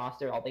changes to their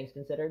roster, all things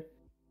considered.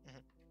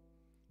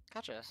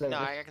 Gotcha. So No,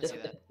 just- I can just see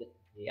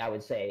that. I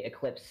would say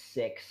Eclipse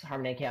 6,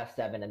 Harmony and Chaos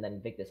 7, and then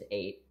Invictus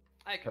 8.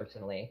 I agree.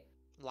 Personally,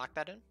 Lock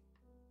that in.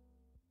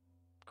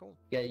 Cool.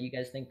 yeah, you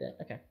guys think that?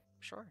 Okay.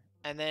 Sure.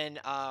 And then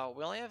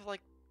we only have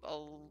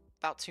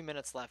about 2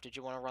 minutes left. Did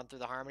you want to run through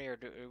the Harmony, or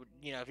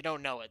if you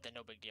don't know it, then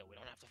no big deal. We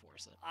don't have to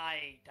force it.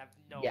 I have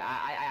no. Yeah,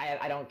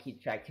 I don't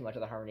keep track too much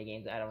of the Harmony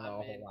games. I don't know a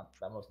mean- whole lot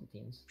about most of the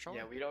teams. Sure.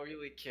 Yeah, we don't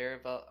really care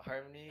about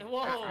Harmony.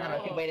 Whoa.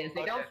 Okay, wait a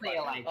second. Don't say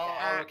it like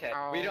that. Oh, okay.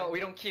 Oh. We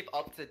don't keep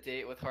up to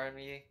date with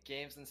Harmony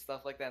games and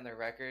stuff like that and their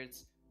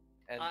records.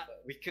 And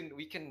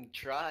we can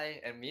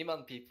try and meme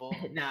on people.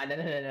 No. I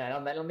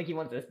don't think he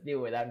wants us to do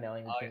it without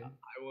knowing the team.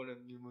 I want to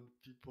meme on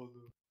people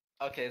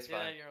though. Okay, it's Do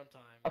that fine. in your own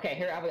time. Okay,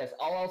 here, how about this?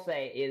 All I'll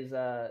say is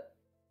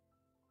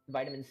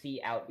Vitamin C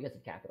out because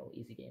of Capital.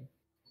 Easy game.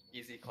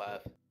 Easy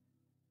clap.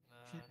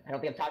 I don't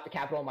think I've talked to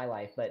Capital in my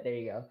life, but there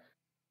you go.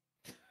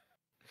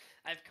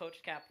 I've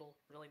coached Capital.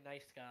 Really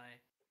nice guy.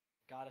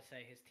 Gotta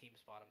say his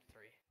team's bottom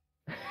 3.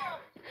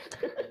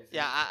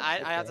 Yeah, I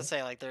have to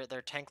Okay. say,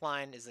 their tank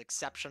line is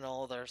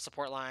exceptional. Their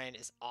support line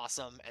is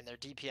awesome, and their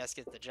DPS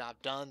gets the job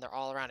done. They're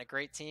all around a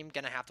great team.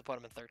 Gonna have to put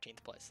them in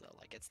 13th place though.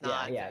 It's Yeah,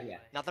 not yeah.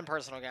 nothing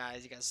personal,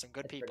 guys. You guys are some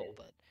good That's people, pretty-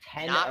 but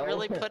 10-0. not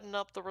really putting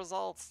up the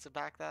results to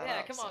back that Yeah,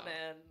 up. come on, so.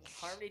 man.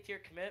 Harmony tier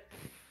commit.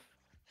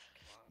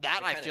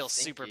 That They're I kinda feel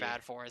super stinky.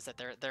 bad for is that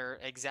they're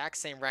exact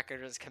same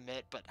record as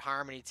Commit, but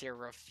Harmony tier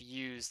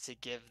refused to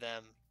give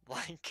them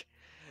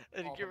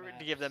All the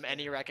to give them maps,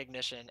 any yeah.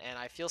 recognition, and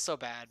I feel so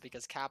bad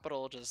because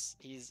Capital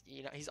he's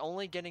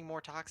only getting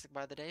more toxic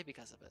by the day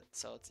because of it.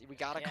 So we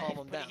gotta calm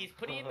him down. He's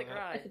putting in the grind.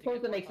 I to suppose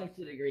get that more makes sense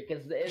to a toxic. degree,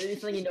 because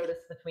it's something you notice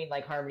between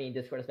Harmony and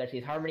Discord, especially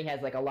is Harmony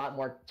has a lot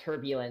more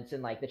turbulence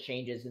in the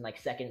changes in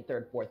second,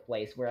 third, fourth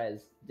place,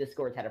 whereas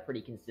Discord's had a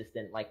pretty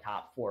consistent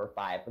top 4 or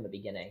 5 from the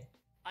beginning.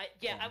 I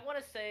want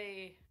to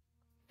say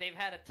they've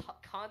had a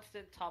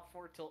constant top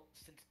 4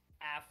 since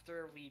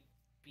after we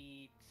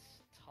beat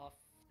Tough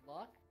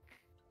Luck.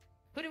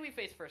 Who did we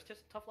face first?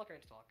 Just Tough Luck or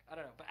Instalock? I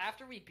don't know. But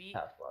after we beat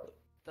Tough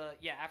luck.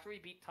 after we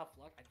beat Tough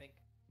Luck, I think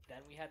then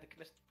we had the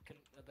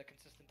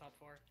consistent top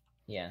 4.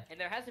 Yeah. And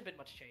there hasn't been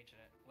much change in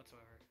it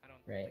whatsoever. I don't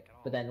Right. think at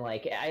all. But then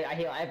I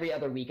hear every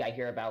other week I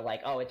hear about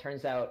oh, it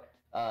turns out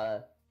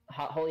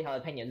Holy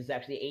Jalapenos is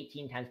actually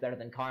 18 times better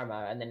than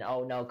Karma, and then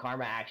oh no,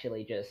 Karma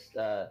actually just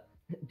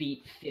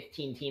beat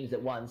 15 teams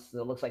at once, so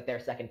it looks like they're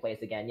second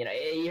place again. You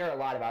hear a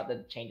lot about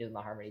the changes in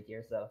the Harmony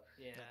tier, so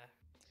yeah.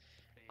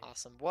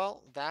 Awesome.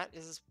 Well, that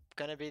is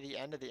gonna be the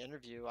end of the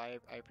interview. I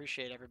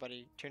appreciate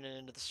everybody tuning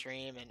into the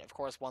stream, and of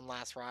course, one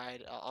last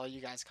ride. All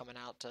you guys coming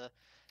out to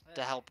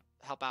help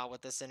help out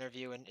with this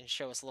interview and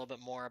show us a little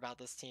bit more about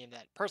this team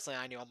that personally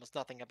I knew almost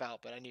nothing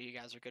about, but I knew you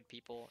guys are good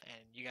people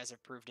and you guys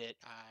have proved it.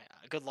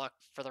 Good luck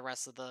for the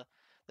rest of the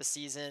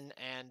season,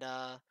 and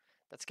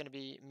that's going to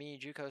be me,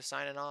 Juco,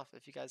 signing off.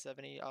 If you guys have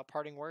any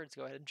parting words,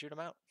 go ahead and shoot them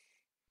out.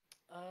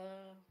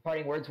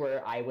 Parting words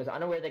were, I was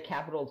unaware that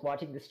Capital is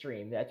watching the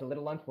stream. That's a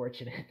little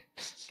unfortunate.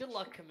 Good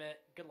luck,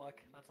 commit. Good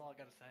luck. That's all I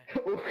gotta say.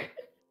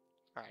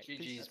 All right.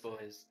 GG's,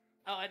 boys.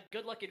 Oh, and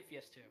good luck in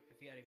Fiesta too.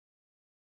 If you had any